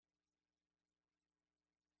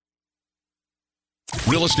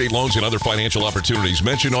Real estate loans and other financial opportunities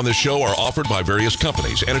mentioned on this show are offered by various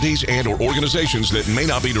companies, entities, and or organizations that may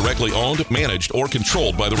not be directly owned, managed, or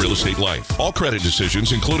controlled by the Real Estate Life. All credit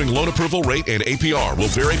decisions, including loan approval rate and APR, will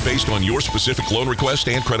vary based on your specific loan request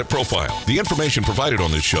and credit profile. The information provided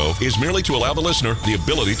on this show is merely to allow the listener the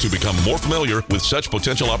ability to become more familiar with such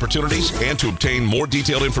potential opportunities and to obtain more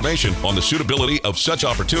detailed information on the suitability of such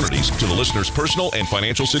opportunities to the listener's personal and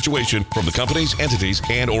financial situation from the companies, entities,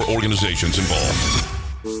 and or organizations involved.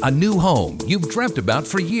 A new home you've dreamt about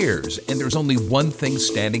for years, and there's only one thing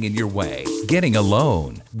standing in your way: getting a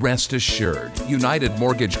loan. Rest assured, United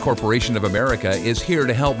Mortgage Corporation of America is here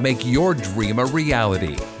to help make your dream a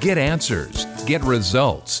reality. Get answers, get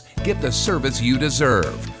results, get the service you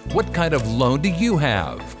deserve. What kind of loan do you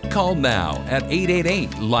have? Call now at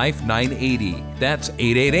 888-LIFE-980. That's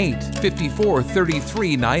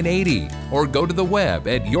 888-5433-980. Or go to the web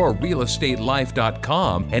at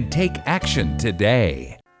yourrealestatelife.com and take action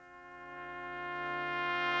today.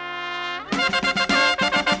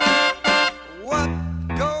 What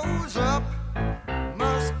goes up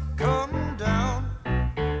must come down.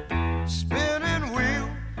 Spinning wheel,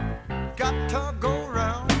 got to go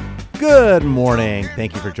round. Good morning.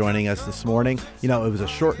 Thank you for joining us this morning. You know, it was a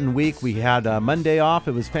shortened week. We had Monday off.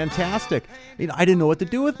 It was fantastic. You know, I didn't know what to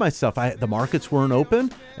do with myself. The markets weren't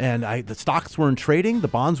open, and the stocks weren't trading. The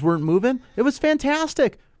bonds weren't moving. It was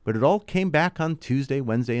fantastic. But it all came back on Tuesday,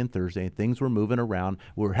 Wednesday, and Thursday. Things were moving around.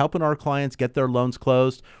 We were helping our clients get their loans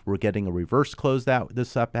closed. We're getting a reverse close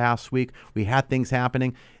this past week. We had things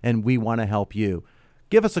happening, and we want to help you.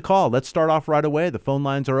 Give us a call. Let's start off right away. The phone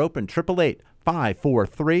lines are open.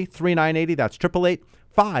 888-543-3980. That's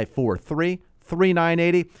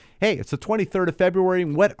 888-543-3980. Hey, it's the 23rd of February,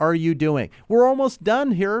 and what are you doing? We're almost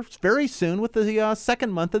done here very soon with the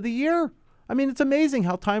second month of the year. I mean, it's amazing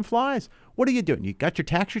how time flies. What are you doing? You got your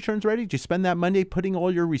tax returns ready? Did you spend that Monday putting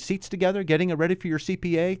all your receipts together, getting it ready for your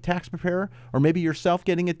CPA, tax preparer, or maybe yourself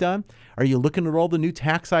getting it done? Are you looking at all the new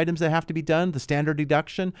tax items that have to be done, the standard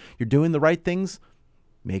deduction? You're doing the right things?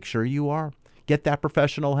 Make sure you are. Get that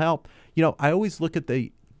professional help. You know, I always look at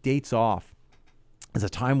the dates off as a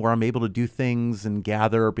time where I'm able to do things and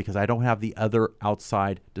gather because I don't have the other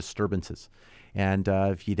outside disturbances. And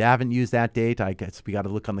if you haven't used that date, I guess we got to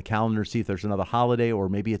look on the calendar, see if there's another holiday, or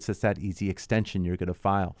maybe it's just that easy extension you're going to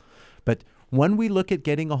file. But when we look at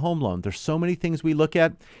getting a home loan, there's so many things we look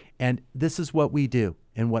at, and this is what we do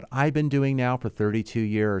and what I've been doing now for 32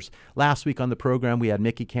 years. Last week on the program, we had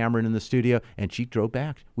Mickey Cameron in the studio, and she drove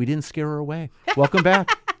back. We didn't scare her away. Welcome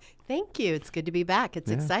back. Thank you. It's good to be back. It's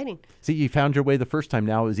exciting. See, you found your way the first time.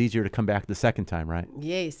 Now it was easier to come back the second time, right?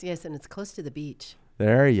 Yes, and it's close to the beach.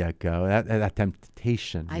 There you go. That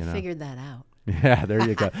temptation. I figured that out. Yeah, there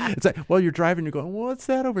you go. It's like, well, you're driving, you're going, what's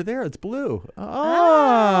that over there? It's blue.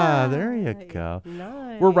 There you go.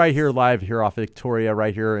 Nice. We're right here live here off Victoria,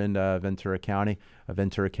 right here in Ventura County. A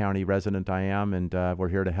Ventura County resident I am, and we're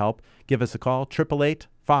here to help. Give us a call,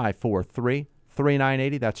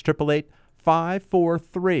 888-543-3980. That's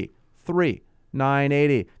 888-543-3980.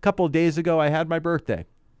 A couple of days ago, I had my birthday.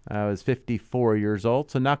 I was 54 years old,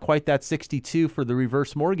 so not quite that 62 for the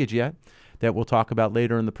reverse mortgage yet that we'll talk about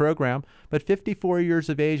later in the program, but 54 years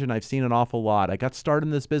of age, and I've seen an awful lot. I got started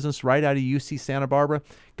in this business right out of UC Santa Barbara,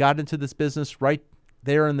 got into this business right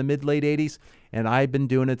there in the mid-late 80s, and I've been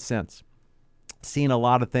doing it since. Seen a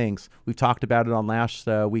lot of things. We've talked about it on last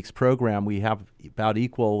week's program. We have about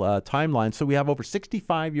equal timelines, so we have over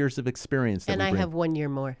 65 years of experience. And I have 1 year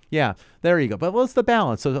more. Yeah, there you go. But what's the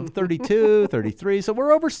balance? So I'm 32, 33, so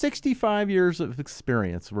we're over 65 years of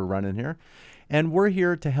experience we're running here. And we're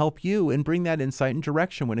here to help you and bring that insight and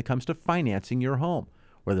direction when it comes to financing your home.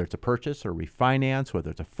 Whether it's a purchase or refinance, whether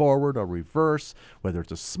it's a forward or reverse, whether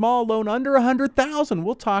it's a small loan under $100,000,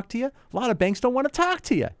 we'll talk to you. A lot of banks don't want to talk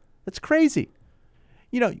to you. That's crazy.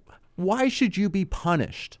 You know, why should you be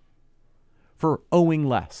punished for owing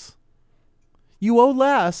less? You owe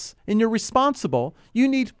less and you're responsible. You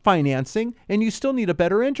need financing and you still need a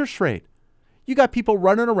better interest rate. You got people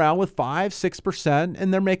running around with 5-6%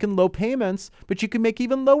 and they're making low payments, but you can make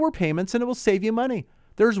even lower payments and it will save you money.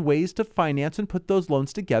 There's ways to finance and put those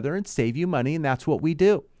loans together and save you money, and that's what we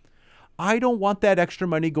do. I don't want that extra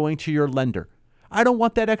money going to your lender. I don't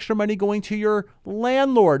want that extra money going to your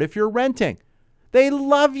landlord if you're renting. They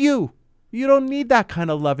love you. You don't need that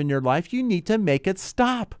kind of love in your life. You need to make it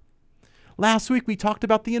stop. Last week, we talked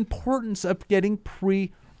about the importance of getting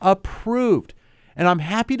pre-approved. And I'm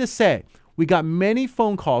happy to say we got many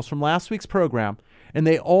phone calls from last week's program, and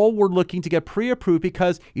they all were looking to get pre-approved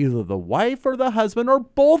because either the wife or the husband or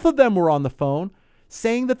both of them were on the phone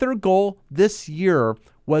saying that their goal this year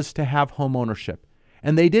was to have home ownership.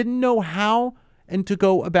 And they didn't know how and to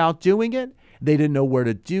go about doing it. They didn't know what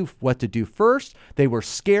to do first. They were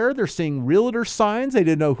scared. They're seeing realtor signs. They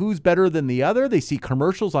didn't know who's better than the other. They see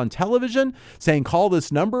commercials on television saying, call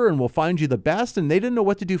this number and we'll find you the best. And they didn't know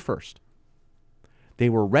what to do first. They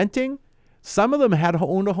were renting. Some of them had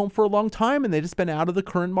owned a home for a long time and they just been out of the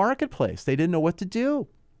current marketplace. They didn't know what to do.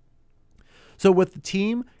 So with the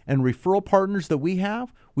team and referral partners that we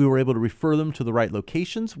have, we were able to refer them to the right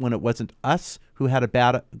locations when it wasn't us who had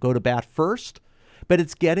to go to bat first, but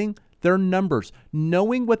it's getting their numbers,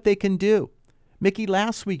 knowing what they can do. Mickey,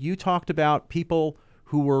 last week you talked about people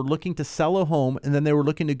who were looking to sell a home and then they were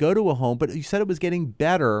looking to go to a home, but you said it was getting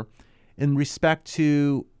better in respect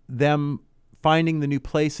to them finding the new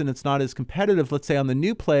place and it's not as competitive. Let's say on the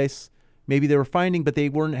new place, maybe they were finding, but they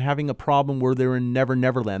weren't having a problem where they were in Never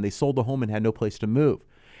Never Land. They sold the home and had no place to move.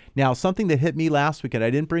 Now, something that hit me last week, and I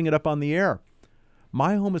didn't bring it up on the air.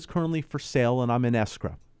 My home is currently for sale and I'm in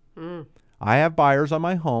escrow. I have buyers on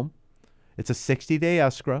my home. It's a 60-day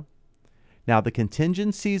escrow. Now, the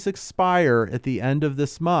contingencies expire at the end of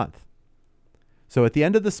this month. So at the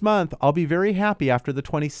end of this month, I'll be very happy after the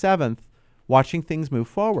 27th watching things move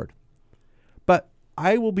forward. But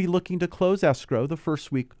I will be looking to close escrow the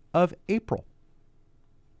first week of April.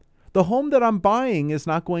 The home that I'm buying is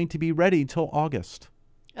not going to be ready till August.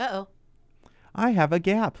 Uh-oh. I have a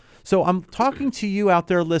gap. So I'm talking to you out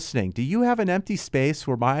there listening. Do you have an empty space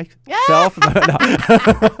where myself?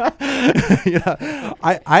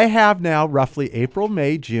 I have now roughly April,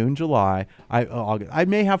 May, June, July, August. I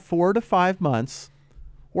may have 4 to 5 months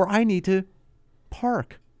where I need to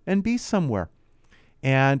park and be somewhere.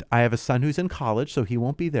 And I have a son who's in college, so he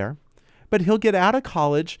won't be there. But he'll get out of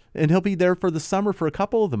college and he'll be there for the summer for a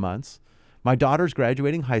couple of the months. My daughter's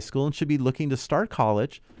graduating high school and should be looking to start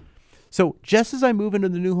college. So just as I move into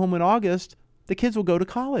the new home in August, the kids will go to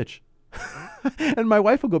college. And my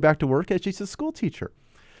wife will go back to work as she's a school teacher.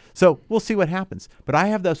 So we'll see what happens. But I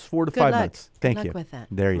have those 4 to 5 months. Thank you. Good luck with that.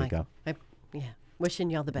 There you Michael. go. Wishing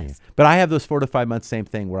you all the best. But I have those 4 to 5 months, same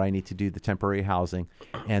thing, where I need to do the temporary housing.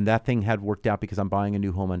 And that thing had worked out because I'm buying a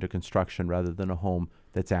new home under construction rather than a home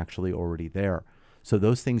that's actually already there. So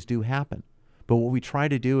those things do happen. But what we try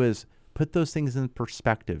to do is put those things in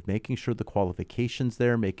perspective, making sure the qualification's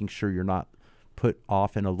there, making sure you're not put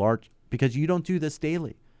off in a large, because you don't do this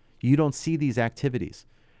daily. You don't see these activities.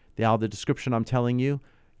 Now, the description I'm telling you,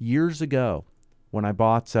 years ago, when I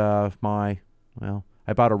bought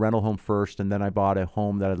I bought a rental home first, and then I bought a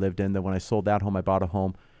home that I lived in. Then when I sold that home, I bought a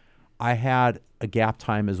home. I had a gap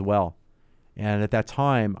time as well. And at that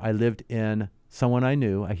time, I lived in someone I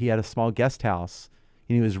knew. He had a small guest house,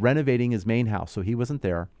 and he was renovating his main house, so he wasn't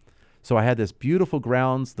there. So I had this beautiful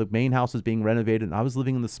grounds. The main house was being renovated, and I was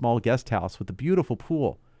living in the small guest house with a beautiful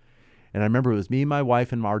pool. And I remember it was me, my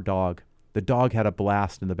wife, and our dog. The dog had a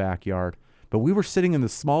blast in the backyard. But we were sitting in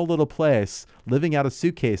this small little place, living out of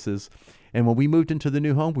suitcases. And when we moved into the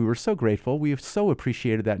new home, we were so grateful. We have so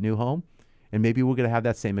appreciated that new home. And maybe we're going to have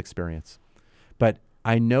that same experience. But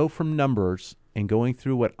I know from numbers and going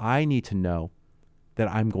through what I need to know that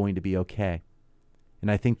I'm going to be okay. And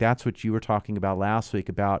I think that's what you were talking about last week,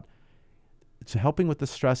 about it's helping with the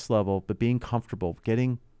stress level, but being comfortable,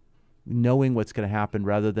 knowing what's going to happen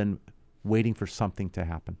rather than waiting for something to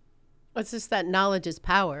happen. It's just that knowledge is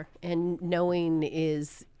power, and knowing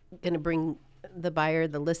is going to bring the buyer,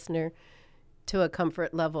 the listener, to a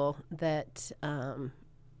comfort level that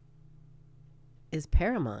is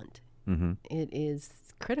paramount. Mm-hmm. It is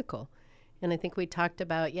critical. And I think we talked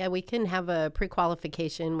about, we can have a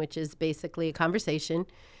pre-qualification, which is basically a conversation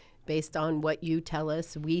based on what you tell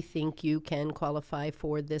us. We think you can qualify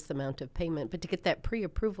for this amount of payment. But to get that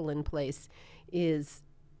pre-approval in place is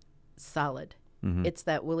solid. Mm-hmm. It's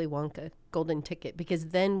that Willy Wonka golden ticket, because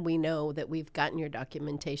then we know that we've gotten your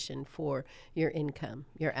documentation for your income,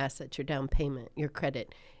 your assets, your down payment, your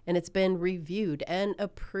credit, and it's been reviewed and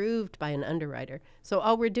approved by an underwriter. So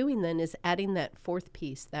all we're doing then is adding that fourth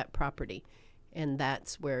piece, that property, and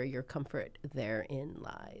that's where your comfort therein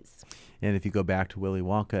lies. And if you go back to Willy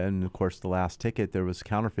Wonka, and of course the last ticket, there was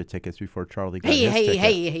counterfeit tickets before Charlie got his ticket.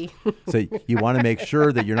 Hey. So you want to make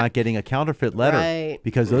sure that you're not getting a counterfeit letter, Right.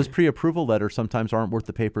 because those pre-approval letters sometimes aren't worth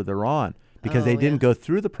the paper they're on, because they didn't go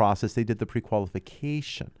through the process. They did the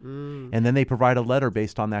pre-qualification. And then they provide a letter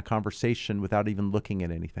based on that conversation without even looking at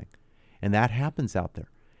anything. And that happens out there.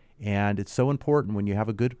 And it's so important when you have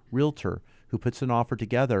a good realtor who puts an offer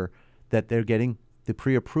together that they're getting the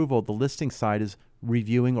pre-approval. The listing side is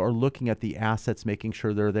reviewing or looking at the assets, making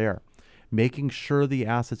sure they're there, making sure the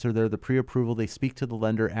assets are there, the pre-approval. They speak to the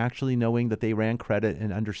lender, actually knowing that they ran credit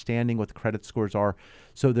and understanding what the credit scores are.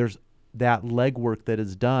 So there's that legwork that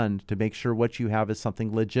is done to make sure what you have is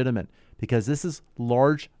something legitimate, because this is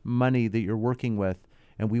large money that you're working with,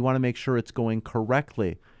 and we want to make sure it's going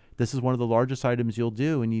correctly. This is one of the largest items you'll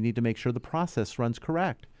do, and you need to make sure the process runs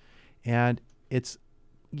correct. And it's,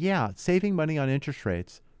 saving money on interest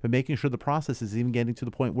rates, but making sure the process is even getting to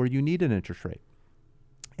the point where you need an interest rate.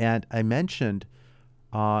 And I mentioned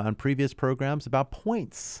on previous programs about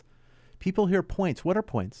points. People hear points. What are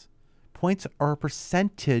points? Points are a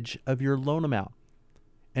percentage of your loan amount.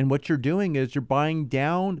 And what you're doing is you're buying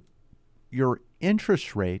down your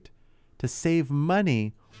interest rate to save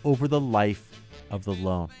money over the life of the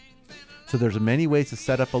loan. So there's many ways to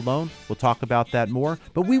set up a loan. We'll talk about that more,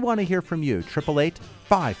 but we want to hear from you.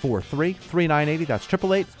 888-543-3980. That's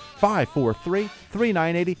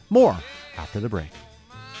 888-543-3980. More after the break.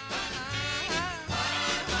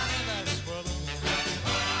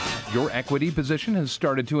 Your equity position has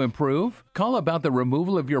started to improve? Call about the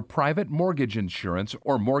removal of your private mortgage insurance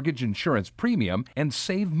or mortgage insurance premium and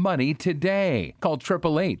save money today. Call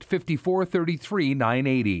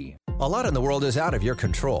 888-543-3980. A lot in the world is out of your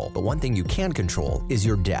control, but one thing you can control is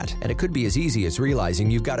your debt. And it could be as easy as realizing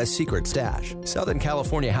you've got a secret stash. Southern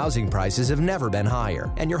California housing prices have never been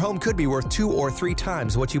higher, and your home could be worth 2 or 3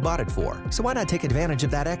 times what you bought it for. So why not take advantage of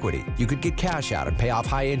that equity? You could get cash out and pay off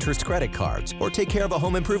high-interest credit cards, or take care of a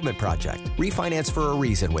home improvement project. Refinance for a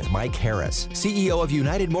reason with Mike Harris, CEO of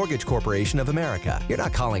United Mortgage Corporation of America. You're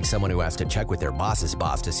not calling someone who has to check with their boss's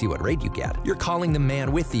boss to see what rate you get. You're calling the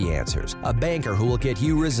man with the answers, a banker who will get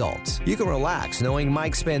you results. You can relax knowing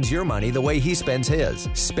Mike spends your money the way he spends his,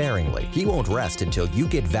 sparingly. He won't rest until you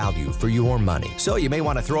get value for your money. So you may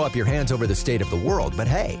want to throw up your hands over the state of the world, but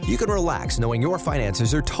hey, you can relax knowing your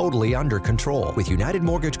finances are totally under control with United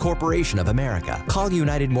Mortgage Corporation of America. Call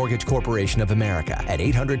United Mortgage Corporation of America at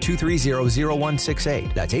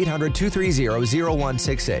 800-230-0168. That's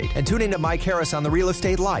 800-230-0168. And tune in to Mike Harris on The Real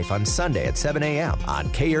Estate Life on Sunday at 7 a.m. on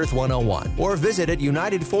K-Earth 101 or visit at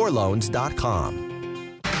UnitedForLoans.com.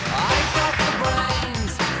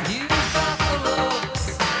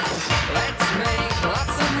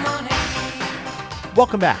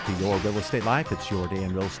 Welcome back to Your Real Estate Life. It's Your Day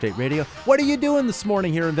in Real Estate Radio. What are you doing this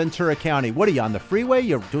morning here in Ventura County? What are you, on the freeway?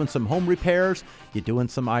 You're doing some home repairs? You're doing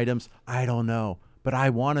some items? I don't know, but I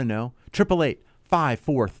want to know.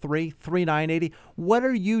 888-543-3980. What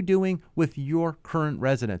are you doing with your current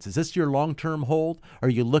residence? Is this your long-term hold? Are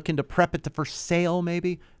you looking to prep it for sale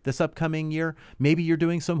maybe this upcoming year? Maybe you're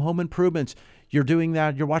doing some home improvements. You're doing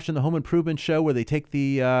that. You're watching the home improvement show where they take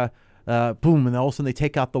the boom, and all of a sudden they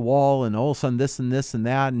take out the wall, and all of a sudden this and this and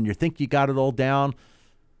that, and you think you got it all down.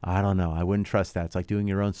 I don't know. I wouldn't trust that. It's like doing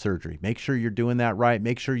your own surgery. Make sure you're doing that right.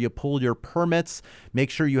 Make sure you pull your permits. Make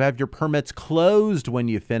sure you have your permits closed when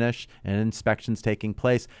you finish and inspections taking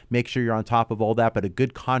place. Make sure you're on top of all that, but a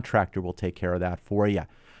good contractor will take care of that for you.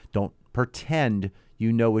 Don't pretend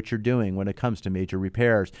you know what you're doing when it comes to major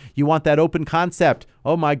repairs. You want that open concept.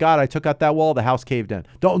 Oh my God, I took out that wall, the house caved in.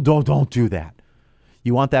 Don't do that.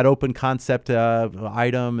 You want that open concept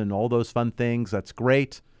item and all those fun things. That's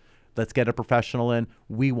great. Let's get a professional in.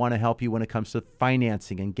 We want to help you when it comes to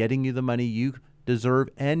financing and getting you the money you deserve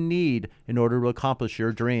and need in order to accomplish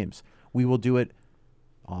your dreams. We will do it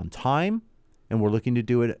on time, and we're looking to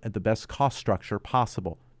do it at the best cost structure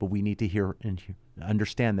possible. But we need to hear and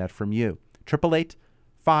understand that from you.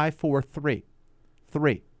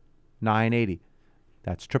 888-543-3980.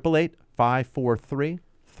 That's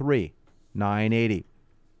 888-543-3980.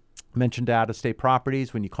 Mentioned out-of-state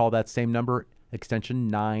properties. When you call that same number, extension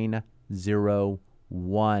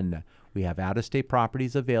 901. We have out-of-state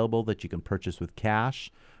properties available that you can purchase with cash,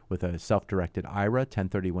 with a self-directed IRA,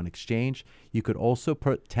 1031 exchange. You could also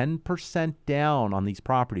put 10% down on these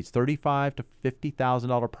properties, $35,000 to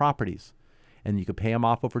 $50,000 properties, and you could pay them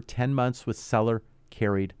off over 10 months with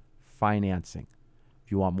seller-carried financing.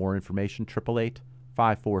 If you want more information,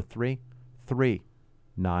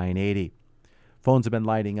 888-543-3980. Phones have been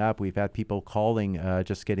lighting up. We've had people calling,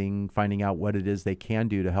 finding out what it is they can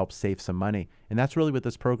do to help save some money. And that's really what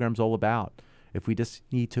this program's all about. If we just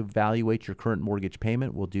need to evaluate your current mortgage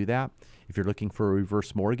payment, we'll do that. If you're looking for a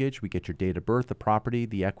reverse mortgage, we get your date of birth, the property,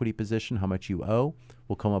 the equity position, how much you owe.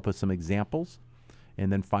 We'll come up with some examples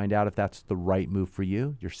and then find out if that's the right move for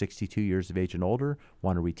you. You're 62 years of age and older,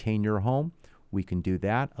 want to retain your home. We can do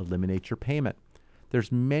that, eliminate your payment.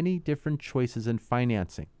 There's many different choices in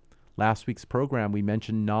financing. Last week's program, we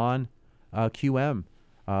mentioned non-QM,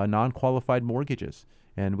 non-qualified mortgages,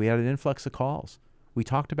 and we had an influx of calls. We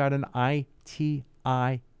talked about an ITIN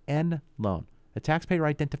loan, a taxpayer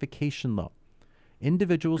identification loan.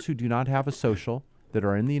 Individuals who do not have a social that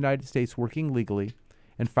are in the United States working legally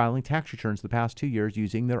and filing tax returns the past 2 years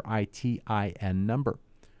using their ITIN number.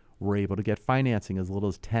 We're able to get financing as little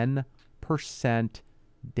as 10%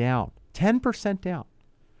 down. 10% down.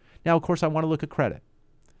 Now, of course, I want to look at credit.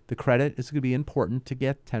 The credit is going to be important to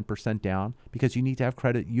get 10% down because you need to have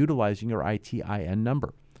credit utilizing your ITIN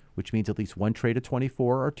number, which means at least one trade of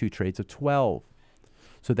 24 or 2 trades of 12.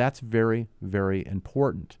 So that's very, very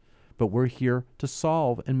important. But we're here to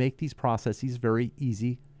solve and make these processes very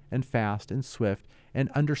easy and fast and swift and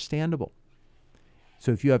understandable.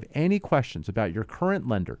 So if you have any questions about your current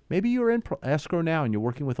lender, maybe you're in escrow now and you're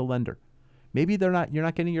working with a lender. Maybe you're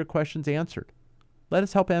not getting your questions answered. Let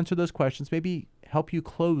us help answer those questions, maybe help you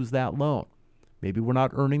close that loan. Maybe we're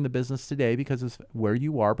not earning the business today because of where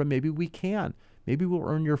you are, but maybe we can. Maybe we'll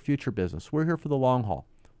earn your future business. We're here for the long haul.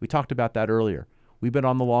 We talked about that earlier. We've been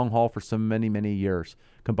on the long haul for so many, many years.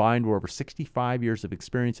 Combined, we're over 65 years of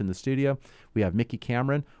experience in the studio. We have Mickey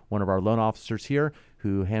Cameron, one of our loan officers here,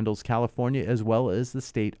 who handles California as well as the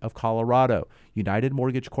state of Colorado. United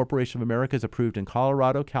Mortgage Corporation of America is approved in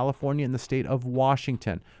Colorado, California, and the state of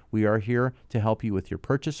Washington. We are here to help you with your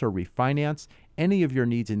purchase or refinance, any of your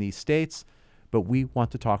needs in these states, but we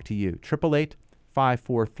want to talk to you.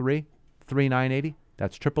 888-543-3980.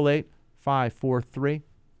 That's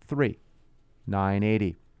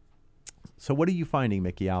 888-543-3980. So what are you finding,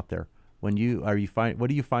 Mickey, out there? What are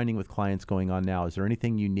you finding with clients going on now? Is there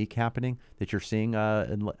anything unique happening that you're seeing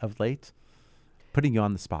of late? Putting you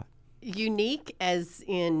on the spot. Unique as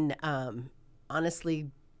in, honestly,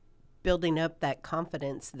 building up that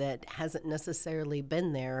confidence that hasn't necessarily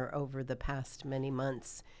been there over the past many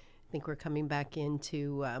months. I think we're coming back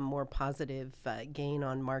into a more positive gain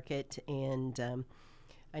on market, and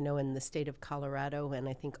I know in the state of Colorado, and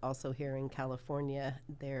I think also here in California,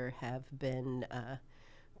 there have been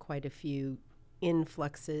quite a few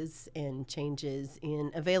influxes and changes in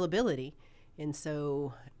availability. And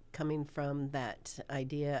so coming from that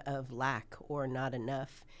idea of lack or not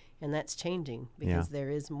enough, and that's changing because there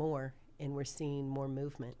is more, and we're seeing more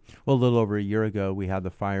movement. Well, a little over a year ago, we had the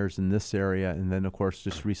fires in this area, and then, of course,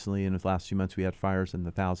 just recently in the last few months, we had fires in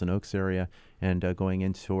the Thousand Oaks area and going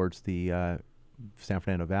in towards the San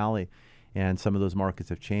Fernando Valley, and some of those markets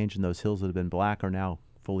have changed, and those hills that have been black are now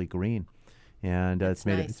fully green, and it's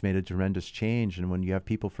made a tremendous change. And when you have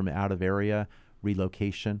people from out of area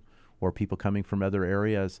relocation or people coming from other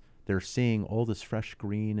areas, they're seeing all this fresh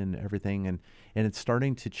green and everything, and it's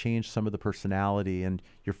starting to change some of the personality, and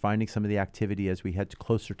you're finding some of the activity as we head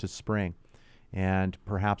closer to spring. And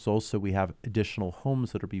perhaps also we have additional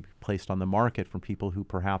homes that are being placed on the market from people who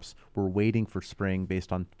perhaps were waiting for spring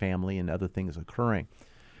based on family and other things occurring.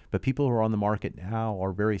 But people who are on the market now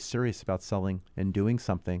are very serious about selling and doing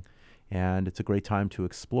something, and it's a great time to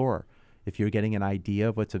explore. If you're getting an idea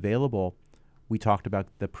of what's available, we talked about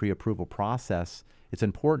the pre-approval process. It's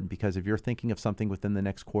important because if you're thinking of something within the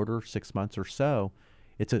next quarter, 6 months or so,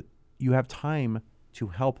 you have time to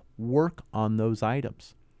help work on those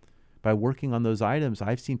items. By working on those items,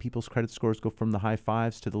 I've seen people's credit scores go from the high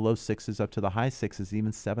 5s to the low 6s up to the high 6s,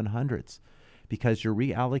 even 700s, because you're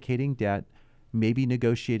reallocating debt, maybe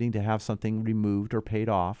negotiating to have something removed or paid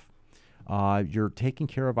off. You're taking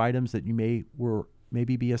care of items that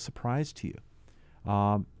maybe be a surprise to you.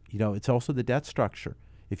 It's also the debt structure.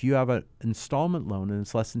 If you have an installment loan and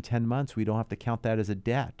it's less than 10 months, we don't have to count that as a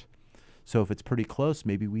debt. So if it's pretty close,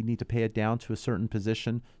 maybe we need to pay it down to a certain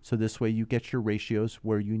position so this way you get your ratios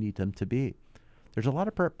where you need them to be. There's a lot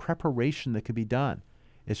of preparation that could be done.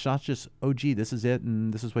 It's not just, oh, gee, this is it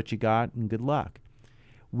and this is what you got and good luck.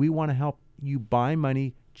 We want to help you buy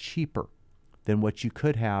money cheaper than what you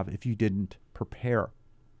could have if you didn't prepare.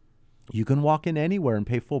 You can walk in anywhere and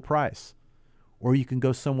pay full price, or you can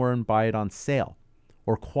go somewhere and buy it on sale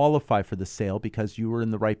or qualify for the sale because you were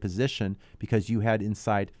in the right position, because you had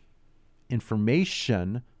inside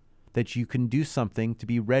information that you can do something to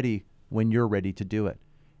be ready when you're ready to do it.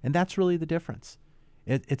 And that's really the difference.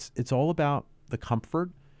 It's all about the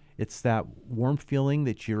comfort. It's that warm feeling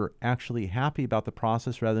that you're actually happy about the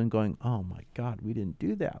process rather than going, oh my God, we didn't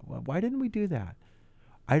do that. Why didn't we do that?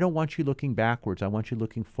 I don't want you looking backwards. I want you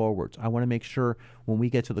looking forwards. I want to make sure when we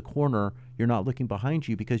get to the corner, you're not looking behind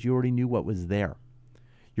you because you already knew what was there.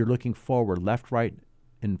 You're looking forward, left, right,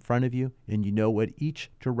 in front of you, and you know what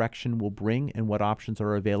each direction will bring and what options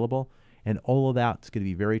are available. And all of that's going to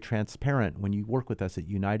be very transparent when you work with us at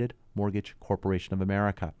United Mortgage Corporation of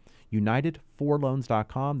America.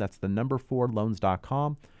 United4loans.com. That's the number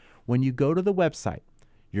 4loans.com. When you go to the website,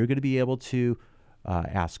 you're going to be able to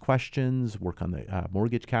ask questions, work on the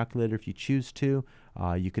mortgage calculator if you choose to.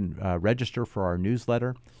 You can register for our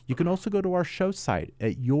newsletter. You can also go to our show site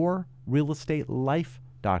at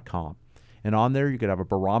yourrealestatelife.com. And on there, you could have a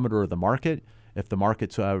barometer of the market. If the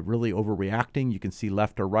market's really overreacting, you can see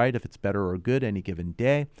left or right if it's better or good any given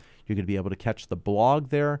day. You're going to be able to catch the blog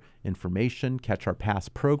there, information, catch our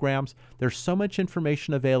past programs. There's so much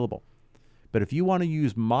information available. But if you want to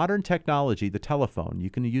use modern technology, the telephone, you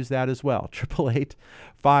can use that as well,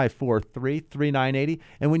 888-543-3980.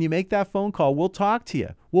 And when you make that phone call, we'll talk to you.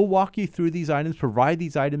 We'll walk you through these items, provide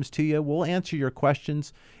these items to you. We'll answer your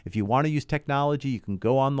questions. If you want to use technology, you can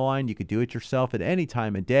go online. You can do it yourself at any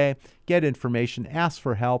time of day, get information, ask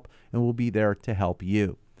for help, and we'll be there to help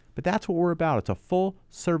you. But that's what we're about. It's a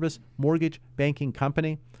full-service mortgage banking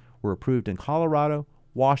company. We're approved in Colorado,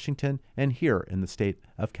 Washington, and here in the state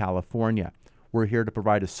of California. We're here to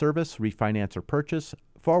provide a service, refinance or purchase,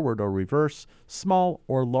 forward or reverse, small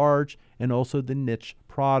or large, and also the niche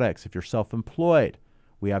products. If you're self-employed,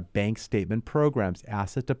 we have bank statement programs,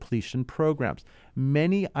 asset depletion programs,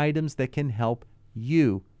 many items that can help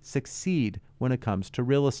you succeed when it comes to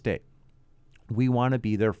real estate. We want to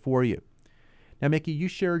be there for you. Now, Mickey, you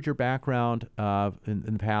shared your background in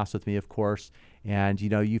the past with me, of course, and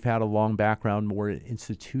you've had a long background more at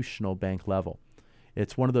institutional bank level.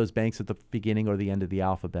 It's one of those banks at the beginning or the end of the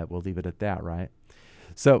alphabet. We'll leave it at that, right?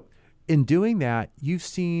 So in doing that, you've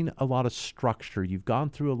seen a lot of structure. You've gone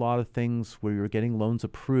through a lot of things where you're getting loans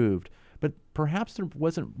approved, but perhaps there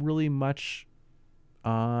wasn't really much,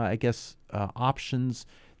 options.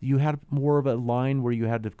 You had more of a line where you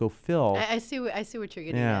had to go fill. I see what you're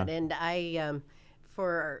getting at. And I,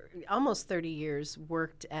 for almost 30 years,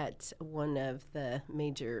 worked at one of the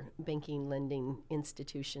major banking lending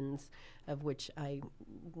institutions, of which I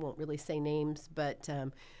won't really say names, but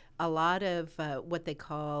a lot of what they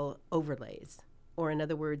call overlays, or in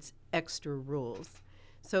other words, extra rules.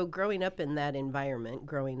 So growing up in that environment,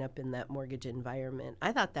 growing up in that mortgage environment,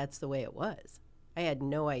 I thought that's the way it was. I had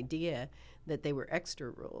no idea that they were extra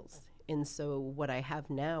rules. And so what I have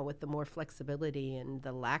now with the more flexibility and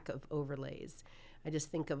the lack of overlays, I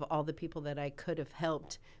just think of all the people that I could have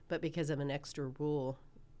helped, but because of an extra rule,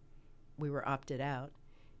 we were opted out.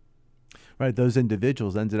 Right, those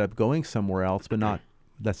individuals ended up going somewhere else, but not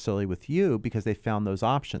necessarily with you because they found those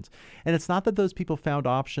options. And it's not that those people found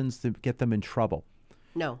options to get them in trouble.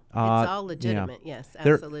 No, it's all legitimate. Yes,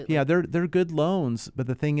 absolutely. They're good loans, but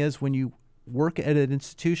the thing is, when you work at an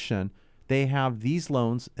institution, they have these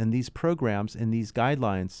loans and these programs and these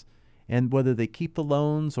guidelines, and whether they keep the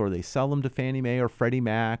loans or they sell them to Fannie Mae or Freddie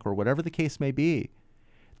Mac or whatever the case may be,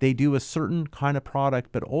 they do a certain kind of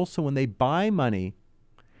product, but also when they buy money,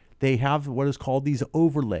 they have what is called these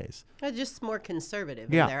overlays. They're just more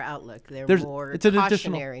conservative in their outlook. They're more it's an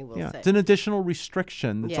cautionary, we'll say. It's an additional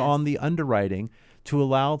restriction that's on the underwriting to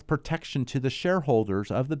allow protection to the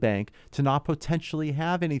shareholders of the bank to not potentially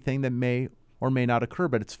have anything that may or may not occur.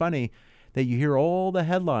 But it's funny that you hear all the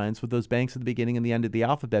headlines with those banks at the beginning and the end of the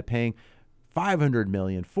alphabet paying $500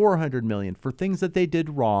 million, $400 million for things that they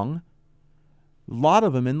did wrong. A lot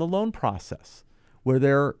of them in the loan process, where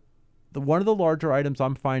they're one of the larger items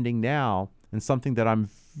I'm finding now, and something that I'm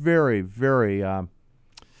very, very,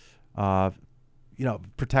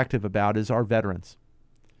 protective about, is our veterans.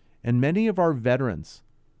 And many of our veterans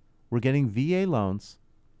were getting VA loans,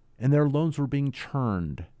 and their loans were being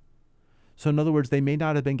churned. So in other words, they may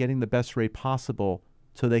not have been getting the best rate possible,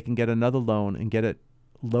 so they can get another loan and get it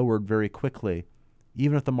lowered very quickly,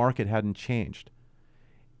 even if the market hadn't changed.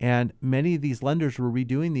 And many of these lenders were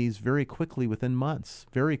redoing these very quickly within months,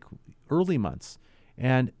 very early months.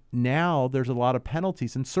 And now there's a lot of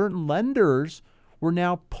penalties. And certain lenders were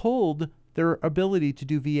now pulled their ability to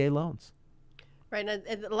do VA loans. Right.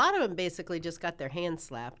 And a lot of them basically just got their hands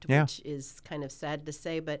slapped, which is kind of sad to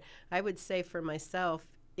say. But I would say for myself,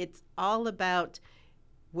 it's all about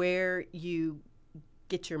where you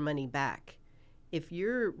get your money back. If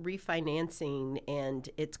you're refinancing and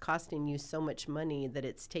it's costing you so much money that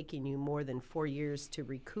it's taking you more than 4 years to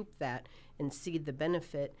recoup that and see the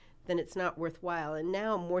benefit, then it's not worthwhile. And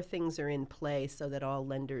now more things are in play so that all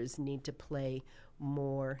lenders need to play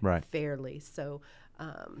more fairly. So,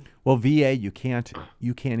 well, VA, you can't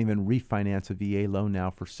even refinance a VA loan now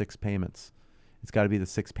for 6 payments. It's got to be the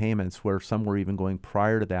 6 payments, where some were even going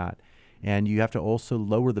prior to that. And you have to also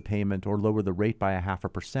lower the payment or lower the rate by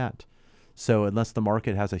 0.5%. So unless the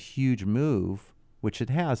market has a huge move, which it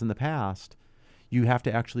has in the past, you have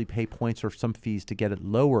to actually pay points or some fees to get it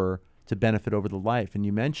lower to benefit over the life. And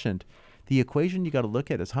you mentioned the equation you got to look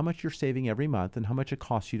at is how much you're saving every month and how much it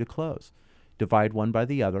costs you to close. Divide one by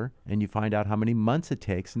the other, and you find out how many months it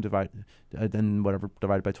takes, and divide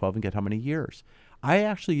by 12 and get how many years. I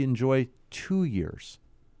actually enjoy 2 years.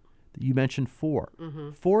 You mentioned 4.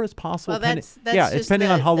 Mm-hmm. 4 is possible. Well, that's it's depending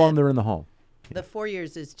on how long they're in the home. The 4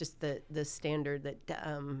 years is just the standard that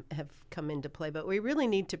have come into play, but we really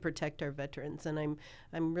need to protect our veterans, and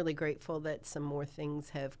I'm really grateful that some more things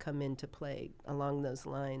have come into play along those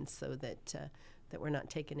lines, so that we're not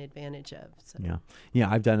taken advantage of. So. Yeah.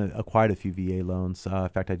 I've done quite a few VA loans. In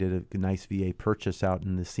fact, I did a nice VA purchase out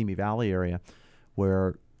in the Simi Valley area,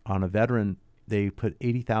 where on a veteran they put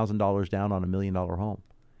 $80,000 down on $1 million home,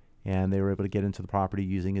 and they were able to get into the property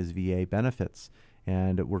using his VA benefits.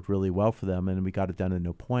 And it worked really well for them, and we got it done at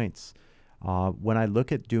no points. When I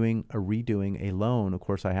look at redoing a loan, of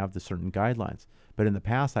course, I have the certain guidelines. But in the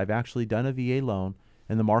past, I've actually done a VA loan,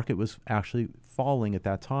 and the market was actually falling at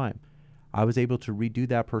that time. I was able to redo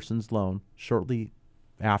that person's loan shortly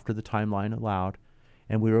after the timeline allowed,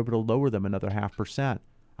 and we were able to lower them another 0.5%.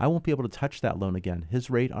 I won't be able to touch that loan again. His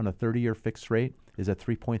rate on a 30-year fixed rate is at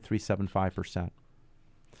 3.375%.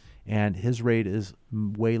 And his rate is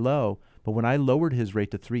way low. But when I lowered his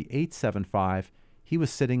rate to 3.875, he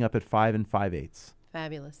was sitting up at 5 5/8.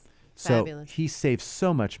 Fabulous. So Fabulous. he saved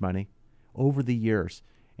so much money over the years,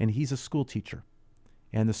 and he's a school teacher.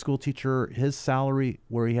 And the school teacher, his salary,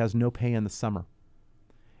 where he has no pay in the summer.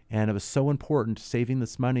 And it was so important saving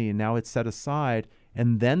this money, and now it's set aside,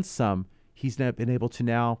 and then some. He's been able to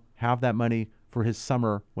now have that money for his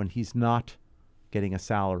summer when he's not getting a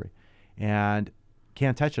salary. And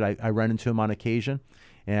can't touch it. I run into him on occasion,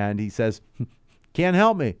 and he says, can't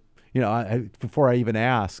help me. Before I even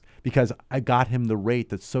ask, because I got him the rate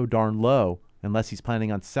that's so darn low, unless he's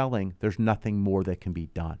planning on selling, there's nothing more that can be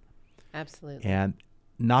done. Absolutely. And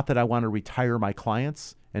not that I want to retire my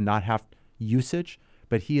clients and not have usage,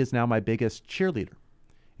 but he is now my biggest cheerleader.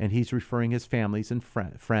 And he's referring his families and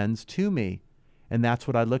friends to me, and that's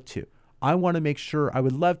what I look to. I want to make sure, I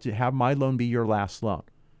would love to have my loan be your last loan.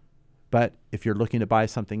 But if you're looking to buy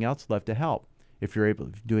something else, love to help. If you're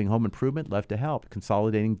doing home improvement, love to help.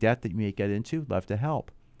 Consolidating debt that you may get into, love to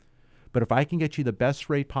help. But if I can get you the best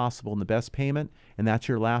rate possible and the best payment, and that's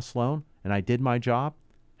your last loan, and I did my job,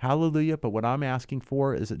 hallelujah. But what I'm asking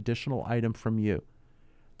for is an additional item from you,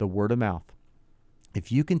 the word of mouth.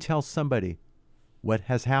 If you can tell somebody what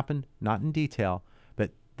has happened, not in detail, but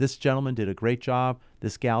this gentleman did a great job,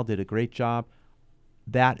 this gal did a great job,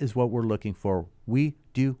 that is what we're looking for. We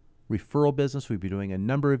do referral business. We've been doing a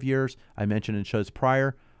number of years. I mentioned in shows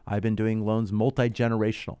prior, I've been doing loans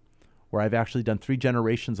multi-generational, where I've actually done 3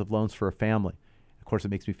 generations of loans for a family. Of course,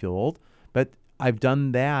 it makes me feel old, but I've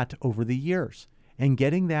done that over the years. And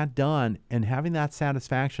getting that done and having that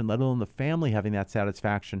satisfaction, let alone the family having that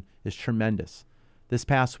satisfaction, is tremendous. This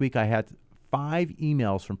past week, I had 5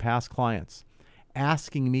 emails from past clients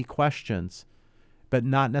asking me questions, but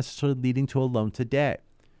not necessarily leading to a loan today.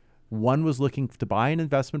 One was looking to buy an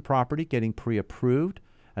investment property, getting pre-approved.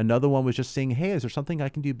 Another one was just saying, hey, is there something I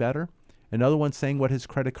can do better? Another one saying what his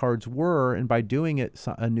credit cards were, and by doing it,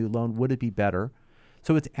 a new loan, would it be better?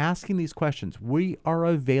 So it's asking these questions. We are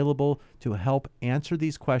available to help answer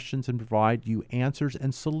these questions and provide you answers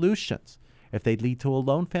and solutions. If they lead to a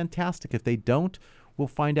loan, fantastic. If they don't, we'll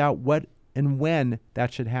find out what and when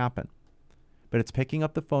that should happen. But it's picking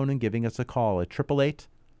up the phone and giving us a call at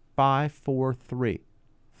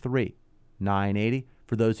 888-543-3980.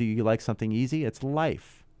 For those of you who like something easy, it's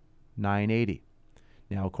Life 980.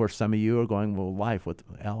 Now, of course, some of you are going, well, Life, what's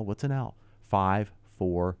an L?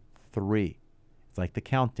 543. It's like the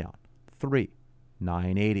countdown.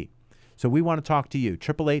 980. So we want to talk to you.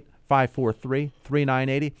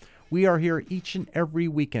 888-543-3980. We are here each and every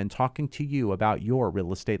weekend talking to you about your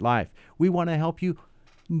real estate life. We want to help you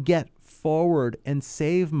get forward and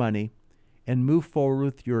save money and move forward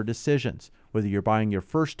with your decisions. Whether you're buying your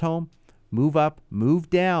first home, move up, move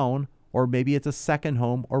down, or maybe it's a second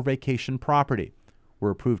home or vacation property.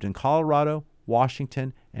 We're approved in Colorado,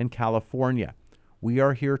 Washington, and California. We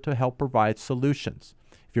are here to help provide solutions.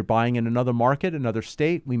 If you're buying in another market, another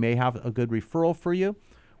state, we may have a good referral for you.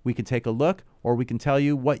 We can take a look, or we can tell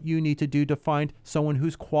you what you need to do to find someone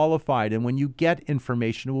who's qualified. And when you get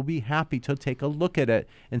information, we'll be happy to take a look at it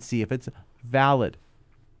and see if it's valid.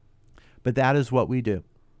 But that is what we do.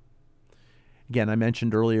 Again, I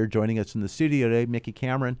mentioned earlier, joining us in the studio today, Mickey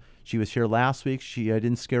Cameron. She was here last week. I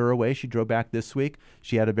didn't scare her away. She drove back this week.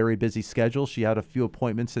 She had a very busy schedule. She had a few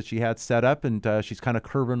appointments that she had set up, and she's kind of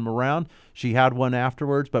curving them around. She had one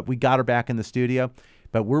afterwards, but we got her back in the studio.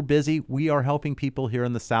 But we're busy. We are helping people here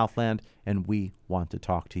in the Southland, and we want to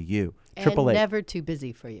talk to you. And 888. never too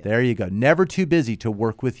busy for you. There you go. Never too busy to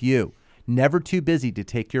work with you. Never too busy to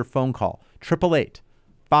take your phone call.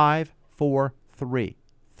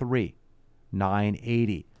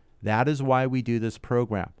 888-543-3980. That is why we do this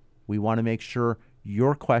program. We want to make sure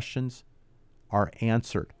your questions are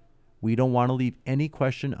answered. We don't want to leave any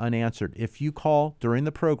question unanswered. If you call during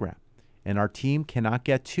the program and our team cannot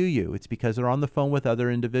get to you, it's because they're on the phone with other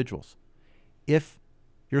individuals. If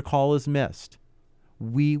your call is missed,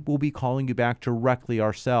 we will be calling you back directly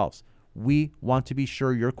ourselves. We want to be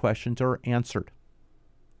sure your questions are answered.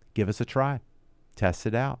 Give us a try. Test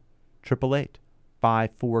it out.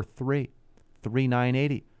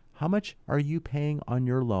 888-543-3980. How much are you paying on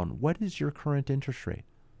your loan? What is your current interest rate?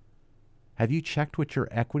 Have you checked what your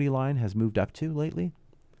equity line has moved up to lately?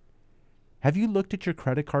 Have you looked at your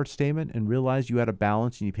credit card statement and realized you had a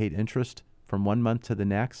balance and you paid interest from 1 month to the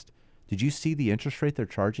next? Did you see the interest rate they're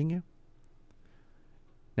charging you?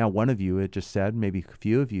 Now, one of you had just said, maybe a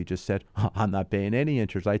few of you just said, I'm not paying any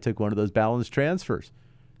interest. I took one of those balance transfers.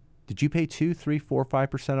 Did you pay 2, 3, 4,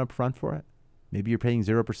 5% up front for it? Maybe you're paying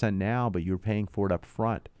 0% now, but you're paying for it up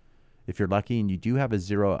front. If you're lucky and you do have a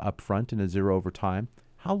 0 up front and a 0 over time,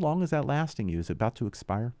 how long is that lasting you? Is it about to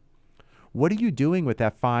expire? What are you doing with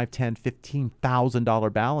that $5,000, $10,000,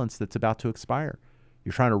 $15,000 balance that's about to expire?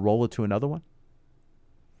 You're trying to roll it to another one?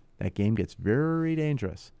 That game gets very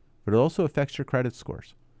dangerous, but it also affects your credit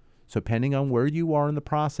scores. So depending on where you are in the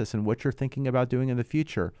process and what you're thinking about doing in the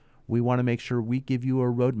future, we want to make sure we give you a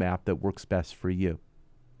roadmap that works best for you.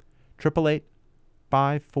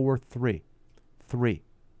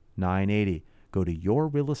 888-543-3980. Go to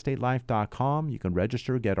yourrealestatelife.com. You can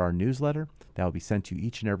register, get our newsletter. That will be sent to you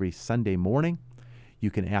each and every Sunday morning. You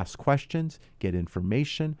can ask questions, get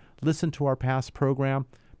information, listen to our past program,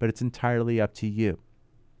 but it's entirely up to you.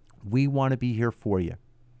 We want to be here for you.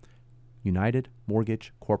 United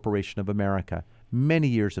Mortgage Corporation of America. Many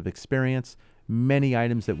years of experience, many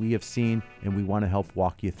items that we have seen, and we want to help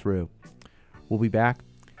walk you through. We'll be back.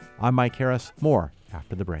 I'm Mike Harris. More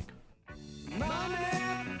after the break.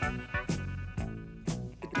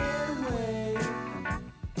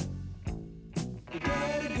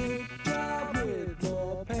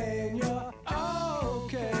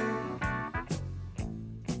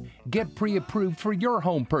 Get pre-approved for your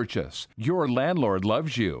home purchase. Your landlord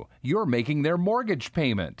loves you. You're making their mortgage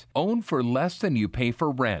payment. Own for less than you pay for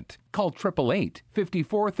rent. Call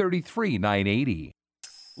 888-5433-980.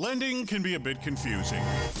 Lending can be a bit confusing.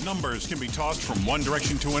 Numbers can be tossed from one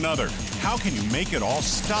direction to another. How can you make it all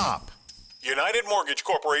stop? United Mortgage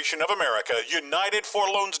Corporation of America,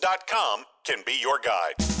 UnitedForLoans.com can be your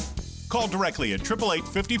guide. Call directly at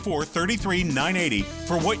 888-5433-980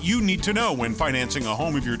 for what you need to know when financing a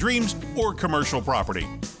home of your dreams or commercial property.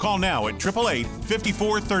 Call now at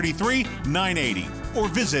 888-5433-980 or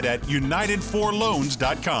visit at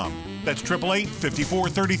UnitedForLoans.com. That's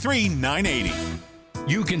 888-5433-980.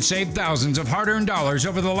 You can save thousands of hard-earned dollars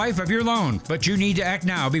over the life of your loan, but you need to act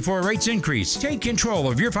now before rates increase. Take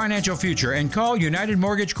control of your financial future and call United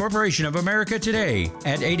Mortgage Corporation of America today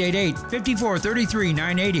at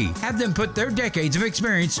 888-5433-980. Have them put their decades of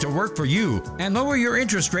experience to work for you and lower your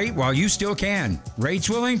interest rate while you still can. Rates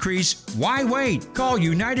will increase. Why wait? Call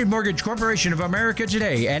United Mortgage Corporation of America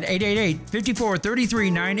today at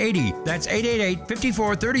 888-5433-980. That's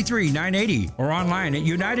 888-5433-980 or online at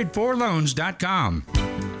UnitedForLoans.com.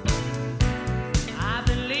 I've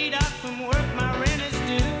been laid up from work, my rent is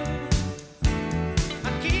due.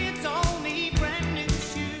 My kids all need brand new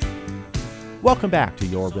shoes. Welcome back to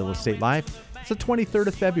Your Real Estate Life. It's the 23rd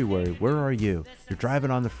of February. Where are you? You're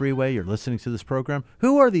driving on the freeway. You're listening to this program.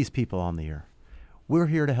 Who are these people on the air? We're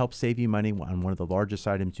here to help save you money on one of the largest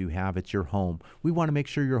items you have. It's your home. We want to make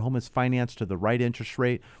sure your home is financed to the right interest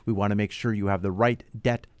rate. We want to make sure you have the right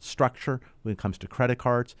debt structure when it comes to credit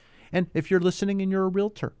cards. And if you're listening and you're a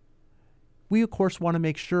realtor, we, of course, want to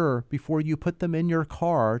make sure before you put them in your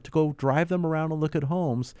car to go drive them around and look at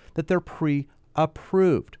homes that they're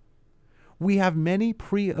pre-approved. We have many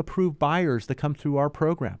pre-approved buyers that come through our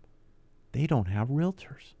program. They don't have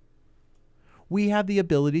realtors. We have the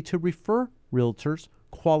ability to refer realtors,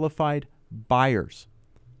 qualified buyers.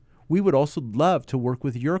 We would also love to work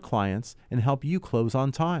with your clients and help you close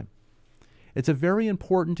on time. It's a very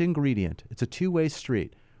important ingredient. It's a two-way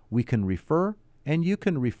street. We can refer and you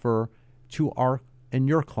can refer to our and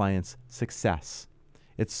your clients' success.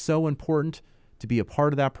 It's so important to be a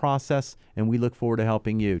part of that process, and we look forward to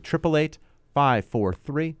helping you.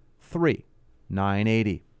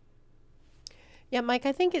 888-543-3980. Yeah, Mike,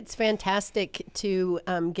 I think it's fantastic to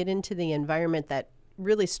get into the environment, that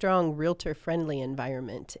really strong realtor-friendly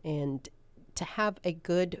environment, and to have a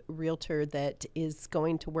good realtor that is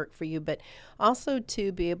going to work for you, but also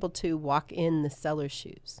to be able to walk in the seller's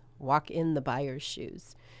shoes, walk in the buyer's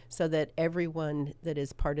shoes, so that everyone that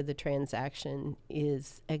is part of the transaction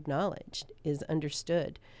is acknowledged, is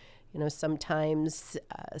understood. You know, sometimes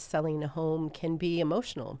selling a home can be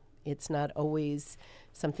emotional. it's not always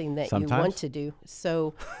something that you want Sometimes. to do.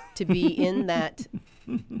 So to be in that,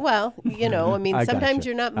 well, you know, I mean, I sometimes gotcha.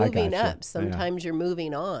 you're not I moving gotcha. up. Sometimes you're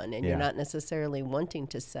moving on, and Yeah. you're not necessarily wanting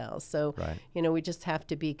to sell. So, Right. you know, we just have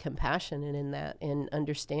to be compassionate in that and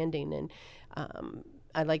understanding. And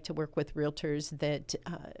I like to work with realtors that,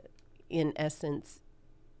 in essence,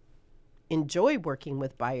 enjoy working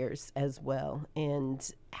with buyers as well,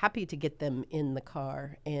 and happy to get them in the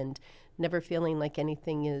car and never feeling like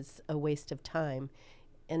anything is a waste of time.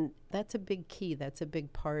 And that's a big key. That's a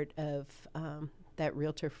big part of that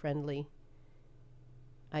realtor-friendly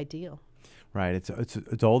ideal. Right.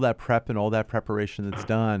 It's all that prep and all that preparation that's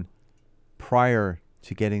done prior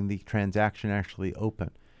to getting the transaction actually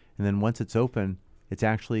open. And then once it's open, it's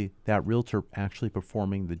actually that realtor actually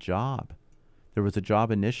performing the job. There was a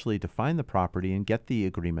job initially to find the property and get the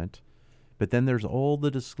agreement, but then there's all the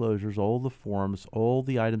disclosures, all the forms, all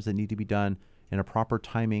the items that need to be done in a proper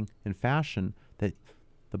timing and fashion that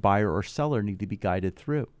the buyer or seller need to be guided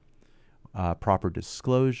through. Proper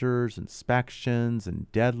disclosures, inspections, and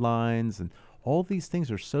deadlines, and all these things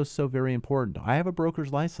are so very important. I have a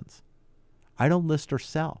broker's license. I don't list or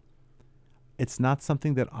sell. It's not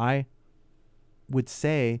something that I would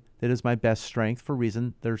say that is my best strength for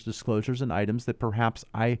reason there's disclosures and items that perhaps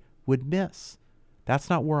I would miss. That's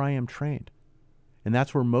not where I am trained. And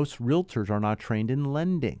that's where most realtors are not trained in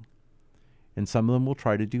lending. And some of them will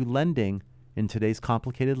try to do lending. In today's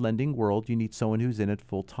complicated lending world, you need someone who's in it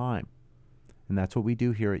full time. And that's what we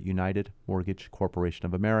do here at United Mortgage Corporation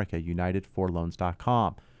of America,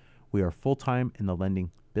 UnitedForLoans.com. We are full-time in the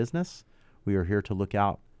lending business. We are here to look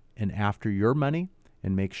out and after your money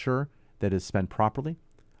and make sure that it's spent properly.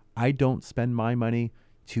 I don't spend my money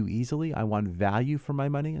too easily. I want value for my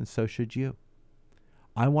money, and so should you.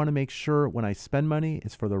 I want to make sure when I spend money,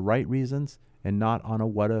 it's for the right reasons and not on a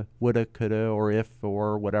woulda, coulda, or if,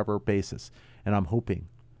 or whatever basis. And I'm hoping.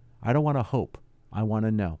 I don't want to hope. I want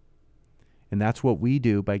to know. And that's what we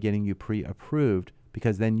do by getting you pre-approved,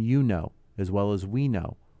 because then you know, as well as we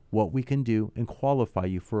know, what we can do and qualify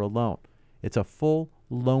you for a loan. It's a full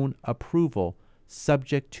loan approval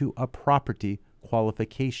subject to a property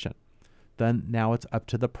qualification. Then now it's up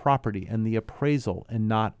to the property and the appraisal and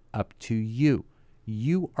not up to you.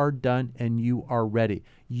 You are done and you are ready.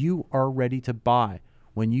 You are ready to buy.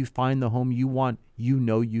 When you find the home you want, you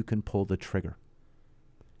know you can pull the trigger.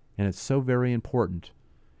 And it's so very important.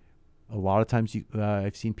 A lot of times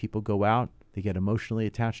I've seen people go out, they get emotionally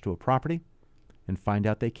attached to a property and find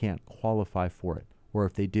out they can't qualify for it. Or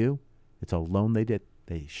if they do, it's a loan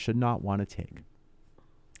they should not want to take.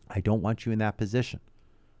 I don't want you in that position.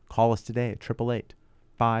 Call us today at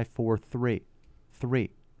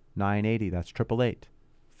 888-543-3980. That's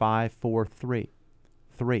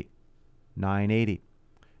 888-543-3980.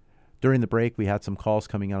 During the break, we had some calls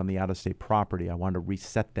coming out on the out-of-state property. I wanted to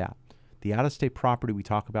reset that. The out-of-state property we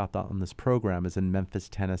talk about on this program is in Memphis,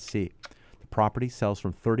 Tennessee. The property sells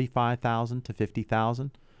from $35,000 to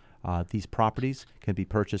 $50,000. These properties can be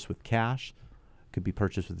purchased with cash, could be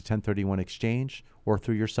purchased with a 1031 exchange, or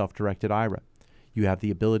through your self-directed IRA. You have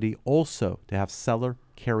the ability also to have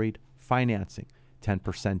seller-carried financing.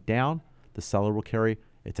 10% down, the seller will carry,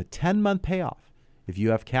 it's a 10-month payoff. If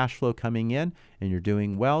you have cash flow coming in and you're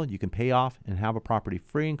doing well, you can pay off and have a property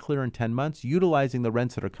free and clear in 10 months, utilizing the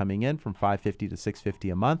rents that are coming in from $550 to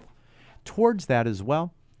 $650 a month towards that as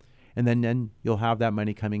well. And then you'll have that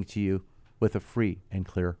money coming to you with a free and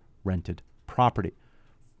clear rented property.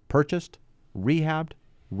 Purchased, rehabbed,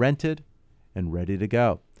 rented, and ready to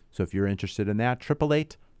go. So if you're interested in that,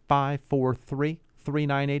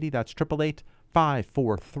 888-543-3980. That's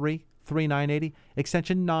 888-543-3980,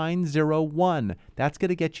 extension 901. That's going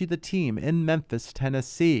to get you the team in Memphis,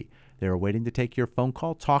 Tennessee. They're waiting to take your phone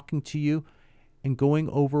call, talking to you, and going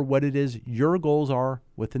over what it is your goals are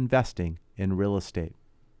with investing in real estate.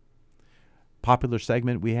 Popular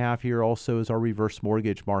segment we have here also is our reverse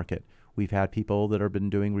mortgage market. We've had people that have been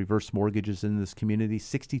doing reverse mortgages in this community,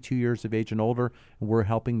 62 years of age and older, and we're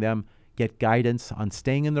helping them get guidance on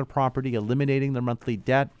staying in their property, eliminating their monthly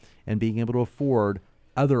debt, and being able to afford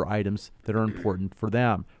other items that are important for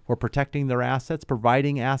them. We're protecting their assets,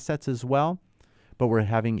 providing assets as well, but we're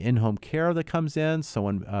having in-home care that comes in,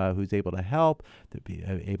 someone who's able to help, to be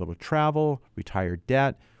able to travel, retire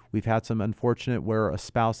debt. We've had some unfortunate where a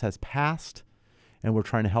spouse has passed, and we're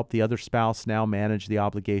trying to help the other spouse now manage the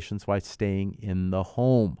obligations while staying in the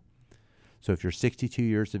home. So if you're 62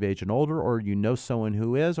 years of age and older, or you know someone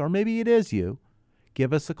who is, or maybe it is you,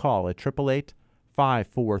 give us a call at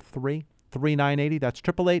 888-543-3980. That's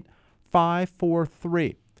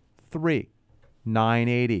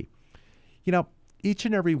 888-543-3980. You know, each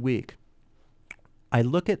and every week, I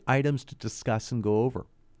look at items to discuss and go over.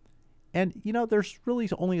 And, there's really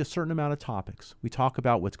only a certain amount of topics. We talk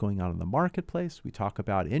about what's going on in the marketplace. We talk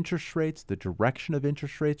about interest rates, the direction of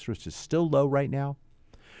interest rates, which is still low right now.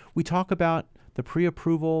 We talk about the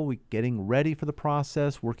pre-approval, getting ready for the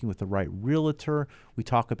process, working with the right realtor. We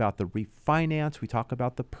talk about the refinance. We talk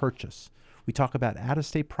about the purchase. We talk about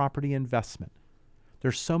out-of-state property investment.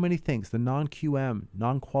 There's so many things, the non-QM,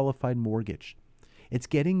 non-qualified mortgage. It's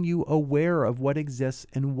getting you aware of what exists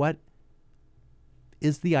and what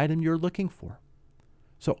is the item you're looking for.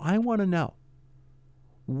 So I want to know,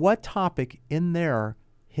 what topic in there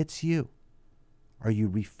hits you? Are you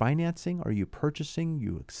refinancing? Are you purchasing? Are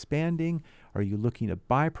you expanding? Are you looking to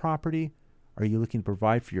buy property? Are you looking to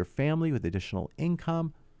provide for your family with additional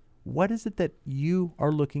income? What is it that you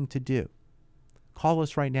are looking to do? Call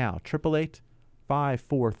us right now,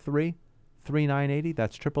 888-543-3980.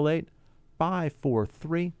 That's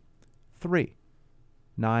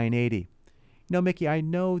 888-543-3980. Mickey, I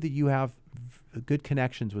know that you have good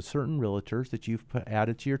connections with certain realtors that you've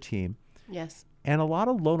added to your team. Yes. And a lot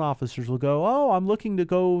of loan officers will go, oh, I'm looking to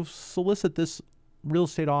go solicit this real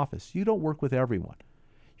estate office. You don't work with everyone.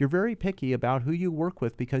 You're very picky about who you work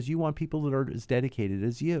with because you want people that are as dedicated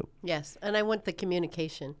as you. Yes, and I want the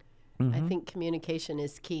communication. I think communication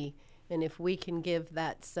is key. And if we can give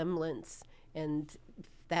that semblance and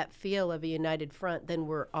that feel of a united front, then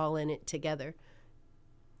we're all in it together.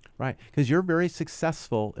 Right, because you're very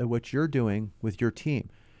successful at what you're doing with your team.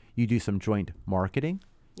 You do some joint marketing.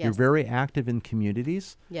 Yes. You're very active in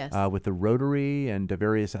communities. Yes. With the Rotary and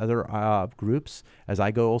various other groups. As I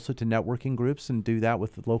go also to networking groups and do that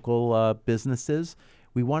with local businesses.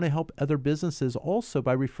 We want to help other businesses also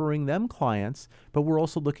by referring them clients, but we're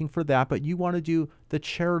also looking for that. But you want to do the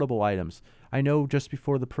charitable items. I know just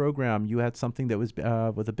before the program, you had something that was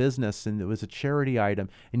with a business and it was a charity item,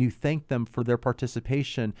 and you thanked them for their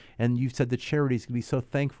participation, and you said the charities can be so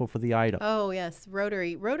thankful for the item. Oh, yes,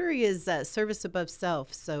 Rotary. Rotary is service above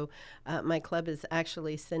self. So my club is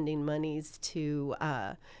actually sending monies to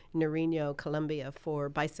Nariño, Colombia for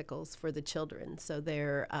bicycles for the children. So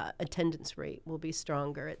their attendance rate will be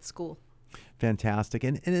stronger at school. Fantastic.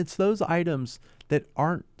 And it's those items that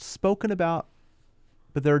aren't spoken about,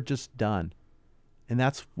 but they're just done. And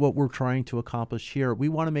that's what we're trying to accomplish here. We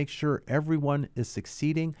want to make sure everyone is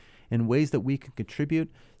succeeding in ways that we can contribute.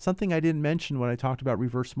 Something I didn't mention when I talked about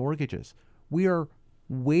reverse mortgages. We are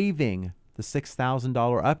waiving the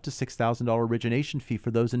 $6,000 up to $6,000 origination fee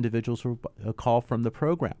for those individuals who call from the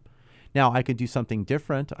program. Now, I could do something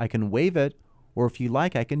different. I can waive it, or if you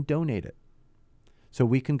like, I can donate it. So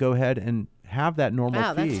we can go ahead and have that normal fee.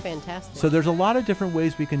 Wow, that's fantastic. So there's a lot of different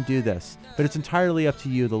ways we can do this, but it's entirely up to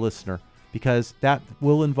you, the listener, because that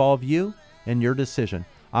will involve you and your decision.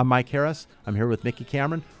 I'm Mike Harris. I'm here with Mickey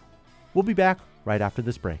Cameron. We'll be back right after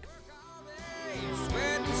this break.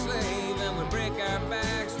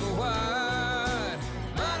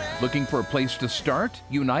 Looking for a place to start?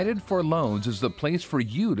 United for Loans is the place for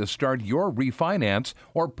you to start your refinance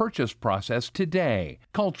or purchase process today.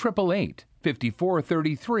 Call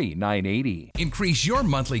 888-5433-980. Increase your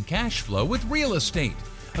monthly cash flow with real estate.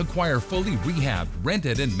 Acquire fully rehabbed,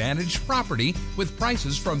 rented, and managed property with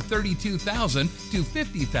prices from $32,000 to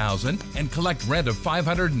 $50,000 and collect rent of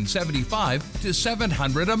 $575 to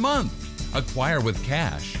 $700 a month. Acquire with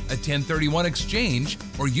cash, a 1031 exchange,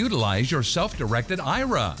 or utilize your self-directed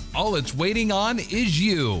IRA. All it's waiting on is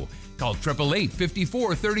you. Call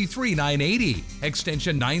 888-5433-980,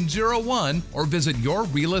 extension 901, or visit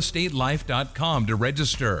yourrealestatelife.com to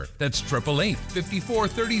register. That's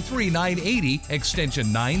 888-5433-980,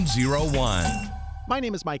 extension 901. My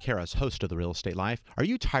name is Mike Harris, host of The Real Estate Life. Are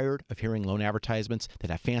you tired of hearing loan advertisements that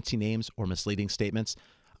have fancy names or misleading statements?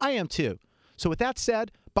 I am too. So with that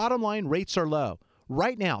said, bottom line, rates are low.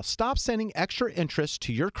 Right now, stop sending extra interest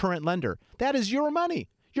to your current lender. That is your money.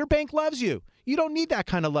 Your bank loves you. You don't need that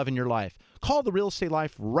kind of love in your life. Call The Real Estate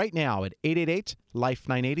Life right now at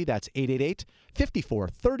 888-LIFE-980. That's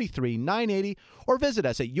 888-5433-980. Or visit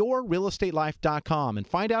us at yourrealestatelife.com and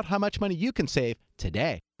find out how much money you can save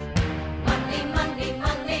today. Money, money,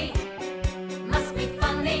 money must be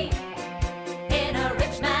funny in a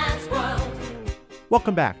rich man's world.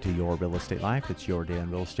 Welcome back to Your Real Estate Life. It's your day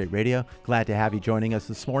on Real Estate Radio. Glad to have you joining us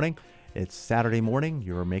this morning. It's Saturday morning.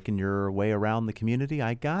 You're making your way around the community.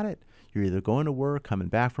 I got it. You're either going to work, coming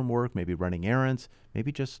back from work, maybe running errands,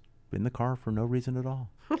 maybe just in the car for no reason at all.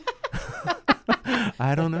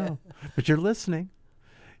 I don't know. But you're listening.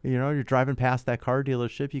 You know, you're driving past that car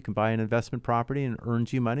dealership. You can buy an investment property and it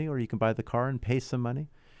earns you money, or you can buy the car and pay some money.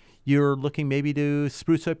 You're looking maybe to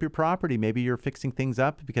spruce up your property. Maybe you're fixing things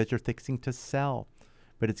up because you're fixing to sell.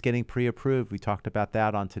 but it's getting pre-approved. We talked about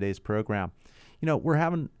that on today's program. You know, we're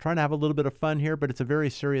trying to have a little bit of fun here, but it's a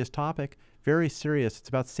very serious topic. Very serious. It's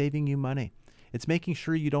about saving you money. It's making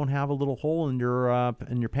sure you don't have a little hole in your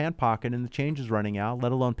pant pocket and the change is running out,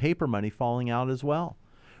 let alone paper money falling out as well.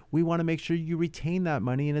 We want to make sure you retain that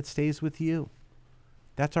money and it stays with you.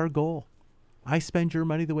 That's our goal. I spend your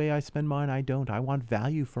money the way I spend mine. I don't. I want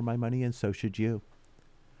value for my money, and so should you.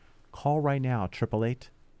 Call right now,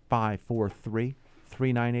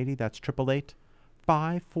 888-543-3980. That's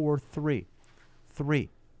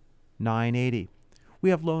 888-543-3980.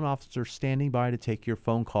 We have loan officers standing by to take your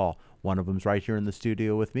phone call. One of them's right here in the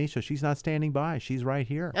studio with me, so she's not standing by. She's right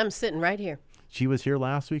here. I'm sitting right here. She was here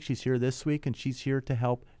last week. She's here this week, and she's here to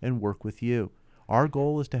help and work with you. Our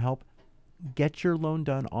goal is to help get your loan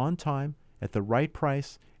done on time, at the right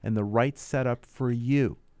price, and the right setup for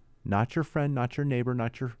you. Not your friend, not your neighbor,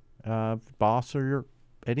 not your boss or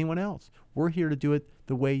anyone else. We're here to do it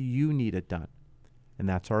the way you need it done. And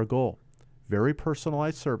that's our goal. Very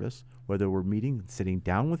personalized service, whether we're meeting and sitting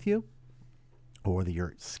down with you, or whether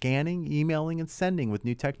you're scanning, emailing, and sending with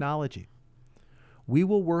new technology. We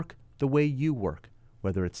will work the way you work,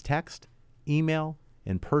 whether it's text, email,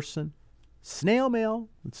 in person, snail mail,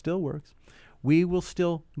 it still works. We will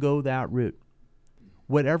still go that route.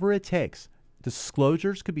 Whatever it takes.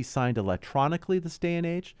 Disclosures could be signed electronically this day and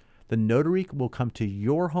age. The notary will come to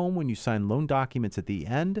your home when you sign loan documents at the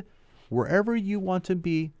end. Wherever you want to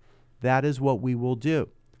be, that is what we will do.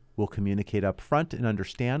 We'll communicate up front and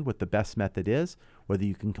understand what the best method is, whether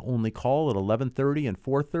you can only call at 11:30 and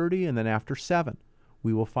 4:30 and then after 7.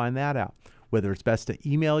 We will find that out. Whether it's best to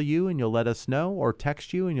email you and you'll let us know, or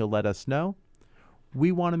text you and you'll let us know.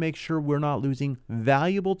 We want to make sure we're not losing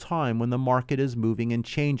valuable time when the market is moving and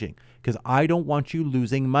changing, because I don't want you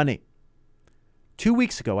losing money. 2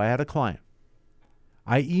 weeks ago, I had a client.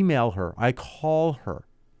 I email her. I call her.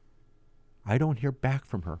 I don't hear back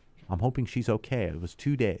from her. I'm hoping she's okay. It was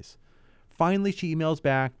 2 days. Finally, she emails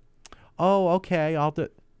back. Oh, okay, I'll do.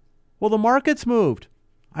 Well, the market's moved.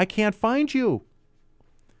 I can't find you.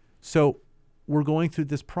 So we're going through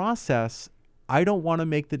this process. I don't want to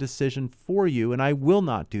make the decision for you, and I will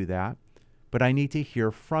not do that, but I need to hear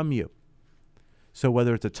from you. So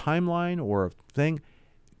whether it's a timeline or a thing,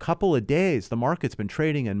 couple of days, the market's been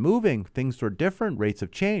trading and moving. Things were different. Rates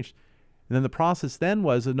have changed. And then the process then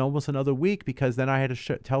was almost another week, because then I had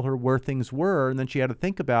to tell her where things were, and then she had to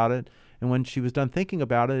think about it. And when she was done thinking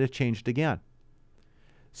about it, it changed again.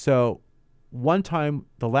 So one time,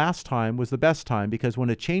 the last time was the best time, because when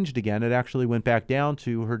it changed again, it actually went back down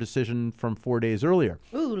to her decision from 4 days earlier.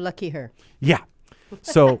 Ooh, lucky her. Yeah.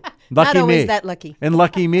 So lucky Not always me. that lucky. And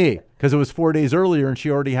lucky me, because it was 4 days earlier and she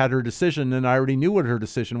already had her decision, and I already knew what her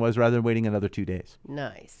decision was rather than waiting another 2 days.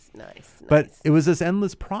 Nice. But it was this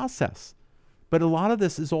endless process. But a lot of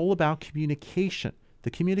this is all about communication.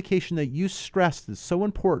 The communication that you stressed is so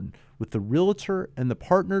important with the realtor and the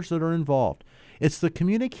partners that are involved. It's the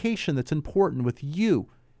communication that's important with you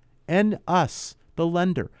and us, the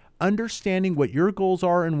lender, understanding what your goals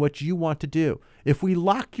are and what you want to do. If we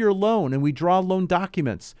lock your loan and we draw loan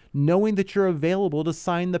documents, knowing that you're available to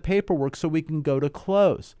sign the paperwork so we can go to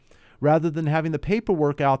close, rather than having the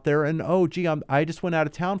paperwork out there and, oh, gee, I just went out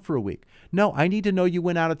of town for a week. No, I need to know you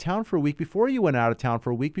went out of town for a week before you went out of town for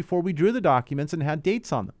a week, before we drew the documents and had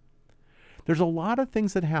dates on them. There's a lot of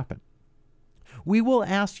things that happen. We will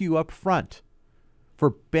ask you up front for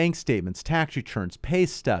bank statements, tax returns, pay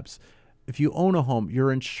stubs. If you own a home,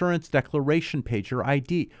 your insurance declaration page, your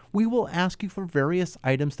ID. We will ask you for various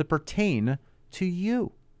items that pertain to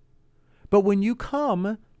you. But when you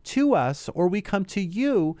come to us, or we come to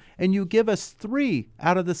you, and you give us 3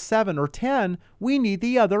 out of the 7 or 10, we need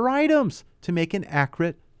the other items to make an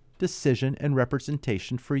accurate decision and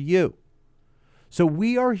representation for you. So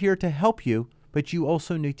we are here to help you, but you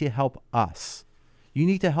also need to help us. You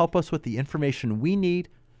need to help us with the information we need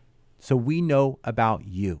so we know about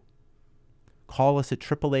you. Call us at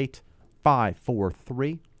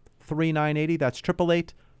 888-543-3980. That's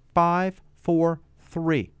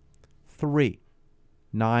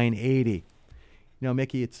 888-543-3980. You know,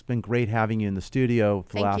 Mickey, it's been great having you in the studio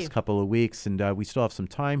for the last couple of weeks, and we still have some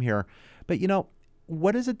time here. But, you know,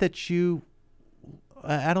 what is it that you,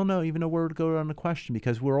 I don't know, even know where to go on the question,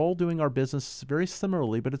 because we're all doing our business very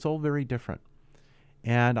similarly, but it's all very different.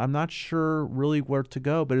 And I'm not sure really where to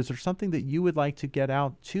go, but is there something that you would like to get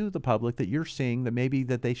out to the public that you're seeing that maybe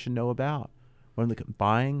that they should know about? When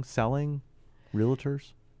buying, selling,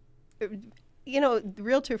 realtors? You know,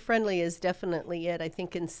 realtor friendly is definitely it. I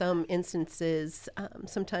think in some instances,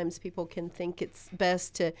 sometimes people can think it's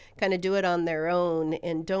best to kind of do it on their own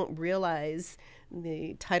and don't realize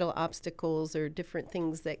the title obstacles or different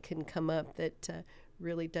things that can come up that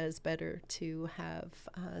really does better to have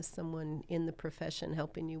someone in the profession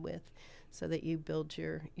helping you with, so that you build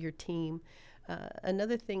your team.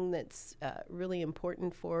 Another thing that's really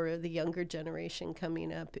important for the younger generation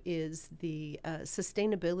coming up is the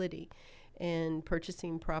sustainability and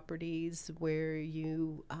purchasing properties where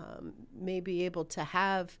you may be able to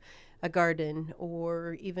have a garden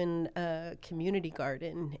or even a community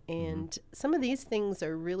garden. And some of these things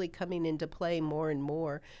are really coming into play more and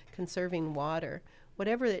more, conserving water,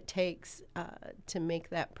 whatever it takes to make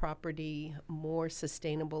that property more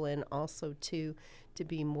sustainable, and also to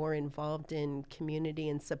be more involved in community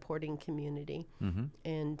and supporting community,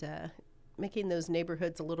 and making those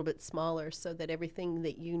neighborhoods a little bit smaller so that everything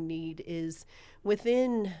that you need is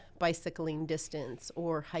within bicycling distance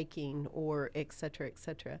or hiking or et cetera,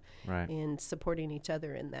 Right. and supporting each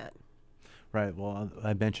other in that. Right. Well,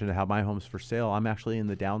 I mentioned how my home's for sale. I'm actually in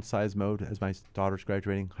the downsize mode as my daughter's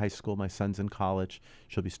graduating high school. My son's in college.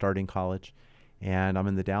 She'll be starting college. And I'm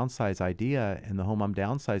in the downsize idea, and the home I'm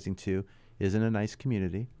downsizing to is in a nice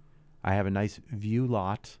community. I have a nice view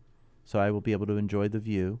lot, so I will be able to enjoy the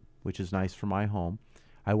view, which is nice for my home.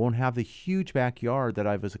 I won't have the huge backyard that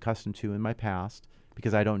I was accustomed to in my past,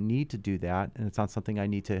 because I don't need to do that, and it's not something I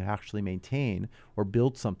need to actually maintain or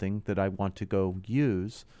build something that I want to go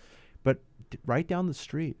use. But right down the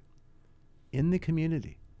street, in the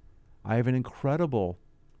community, I have an incredible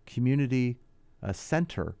community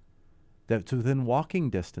center that's within walking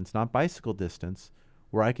distance, not bicycle distance,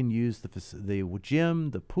 where I can use the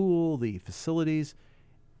gym, the pool, the facilities.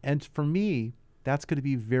 And for me, that's going to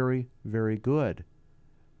be very, very good,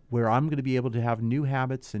 where I'm going to be able to have new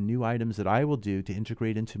habits and new items that I will do to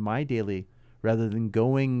integrate into my daily, rather than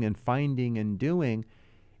going and finding and doing.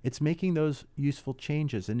 It's making those useful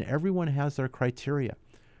changes. And everyone has their criteria,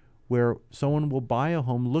 where someone will buy a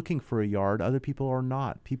home looking for a yard. Other people are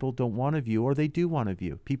not. People don't want a view, or they do want a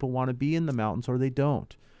view. People want to be in the mountains, or they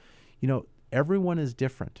don't. Everyone is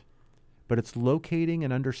different, but it's locating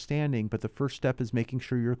and understanding. But the first step is making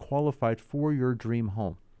sure you're qualified for your dream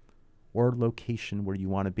home or location where you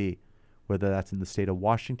want to be, whether that's in the state of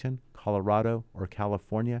Washington, Colorado, or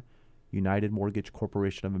California. United Mortgage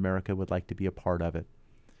Corporation of America would like to be a part of it.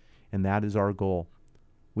 And that is our goal.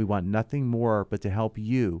 We want nothing more but to help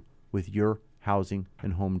you with your housing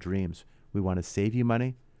and home dreams. We want to save you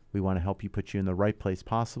money. We want to help you put you in the right place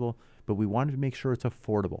possible, but we want to make sure it's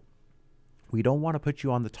affordable. We don't want to put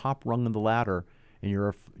you on the top rung of the ladder and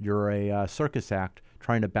you're a circus act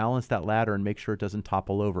trying to balance that ladder and make sure it doesn't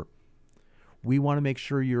topple over. We want to make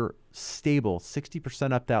sure you're stable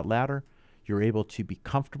 60% up that ladder. You're able to be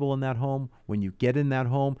comfortable in that home. When you get in that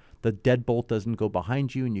home, the deadbolt doesn't go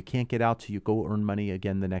behind you and you can't get out till you go earn money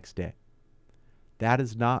again the next day. That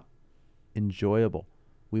is not enjoyable.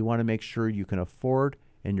 We want to make sure you can afford,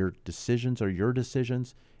 and your decisions are your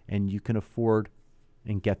decisions, and you can afford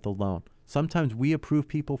and get the loan. Sometimes we approve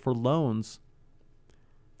people for loans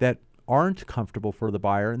that aren't comfortable for the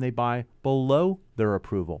buyer, and they buy below their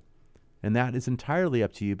approval. And that is entirely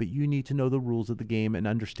up to you, but you need to know the rules of the game and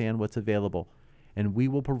understand what's available. And we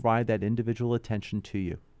will provide that individual attention to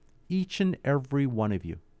you, each and every one of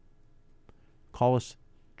you. Call us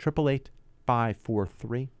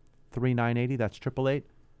 888-543-3980. That's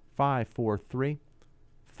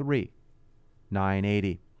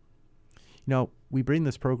 888-543-3980. We bring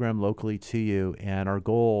this program locally to you, and our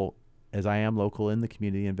goal, as I am local in the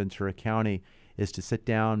community in Ventura County, is to sit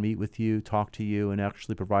down, meet with you, talk to you, and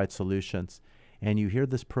actually provide solutions. And you hear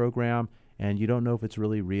this program, and you don't know if it's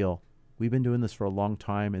really real. We've been doing this for a long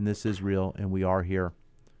time, and this is real, and we are here.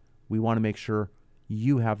 We want to make sure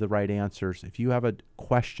you have the right answers. If you have a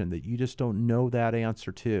question that you just don't know that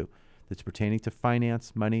answer to, that's pertaining to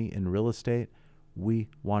finance, money, and real estate, we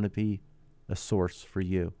want to be a source for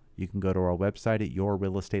you. You can go to our website at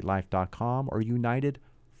yourrealestatelife.com or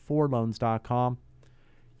unitedforloans.com.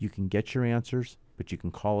 You can get your answers, but you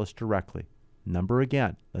can call us directly. Number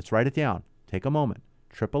again, let's write it down. Take a moment.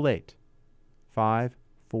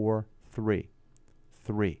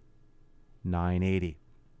 888-543-3980.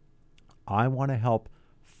 I want to help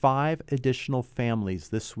 5 additional families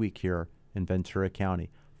this week here in Ventura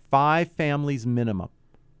County. 5 families minimum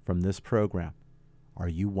from this program. Are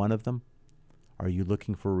you one of them? Are you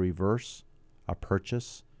looking for a reverse, a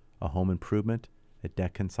purchase, a home improvement, a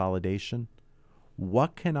debt consolidation?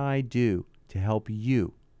 What can I do to help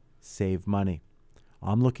you save money?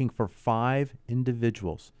 I'm looking for 5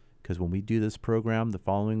 individuals, because when we do this program the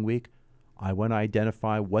following week, I want to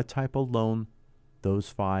identify what type of loan those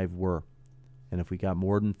 5 were. And if we got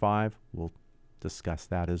more than 5, we'll discuss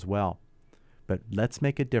that as well. But let's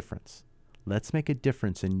make a difference. Let's make a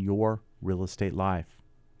difference in your real estate life.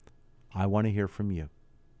 I want to hear from you.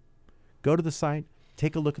 Go to the site,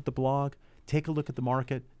 take a look at the blog, take a look at the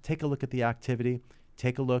market, take a look at the activity,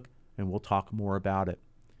 take a look, and we'll talk more about it.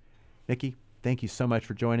 Nikki, thank you so much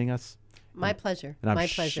for joining us. My pleasure. And My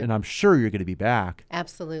pleasure. And I'm sure you're going to be back.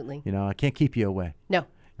 Absolutely. You know, I can't keep you away. No,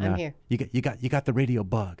 I'm Yeah. here. You got the radio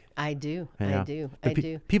bug. I do. Yeah. I do. But I pe-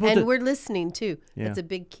 do. people and do- we're listening too. Yeah. That's a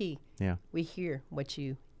big key. Yeah. We hear what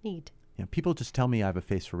you need. Yeah. People just tell me I have a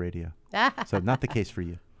face for radio. So not the case for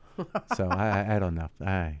you. So I don't know.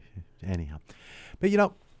 Anyhow. But you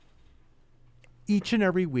know, each and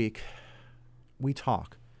every week we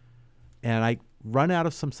talk. And I run out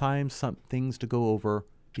of sometimes some things to go over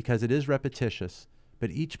because it is repetitious, but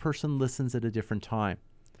each person listens at a different time.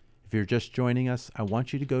 If you're just joining us, I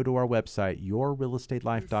want you to go to our website,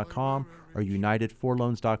 yourrealestatelife.com or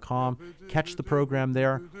unitedforloans.com. Catch the program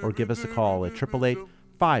there or give us a call at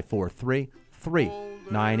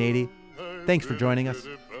 888-543-3980. Thanks for joining us.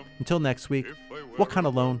 Until next week, what kind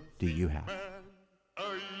of loan do you have?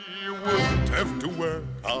 Have to work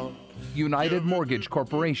hard. United Mortgage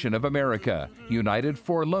Corporation of America,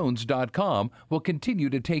 UnitedForLoans.com will continue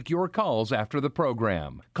to take your calls after the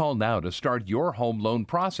program. Call now to start your home loan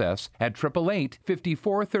process at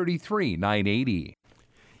 888-5433-980.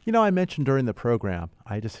 You know, I mentioned during the program,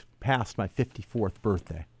 I just passed my 54th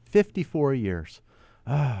birthday. 54 years.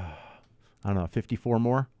 I don't know, 54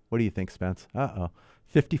 more? What do you think, Spence?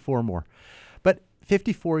 54 more. But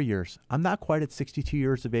 54 years. I'm not quite at 62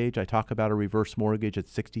 years of age. I talk about a reverse mortgage at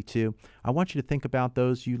 62. I want you to think about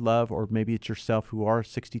those you love, or maybe it's yourself who are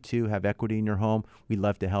 62, have equity in your home. We'd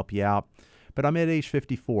love to help you out. But I'm at age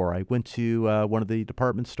 54. I went to one of the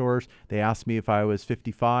department stores. They asked me if I was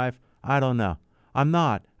 55. I don't know. I'm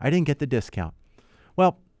not. I didn't get the discount.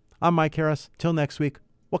 Well, I'm Mike Harris. Till next week,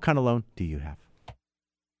 what kind of loan do you have?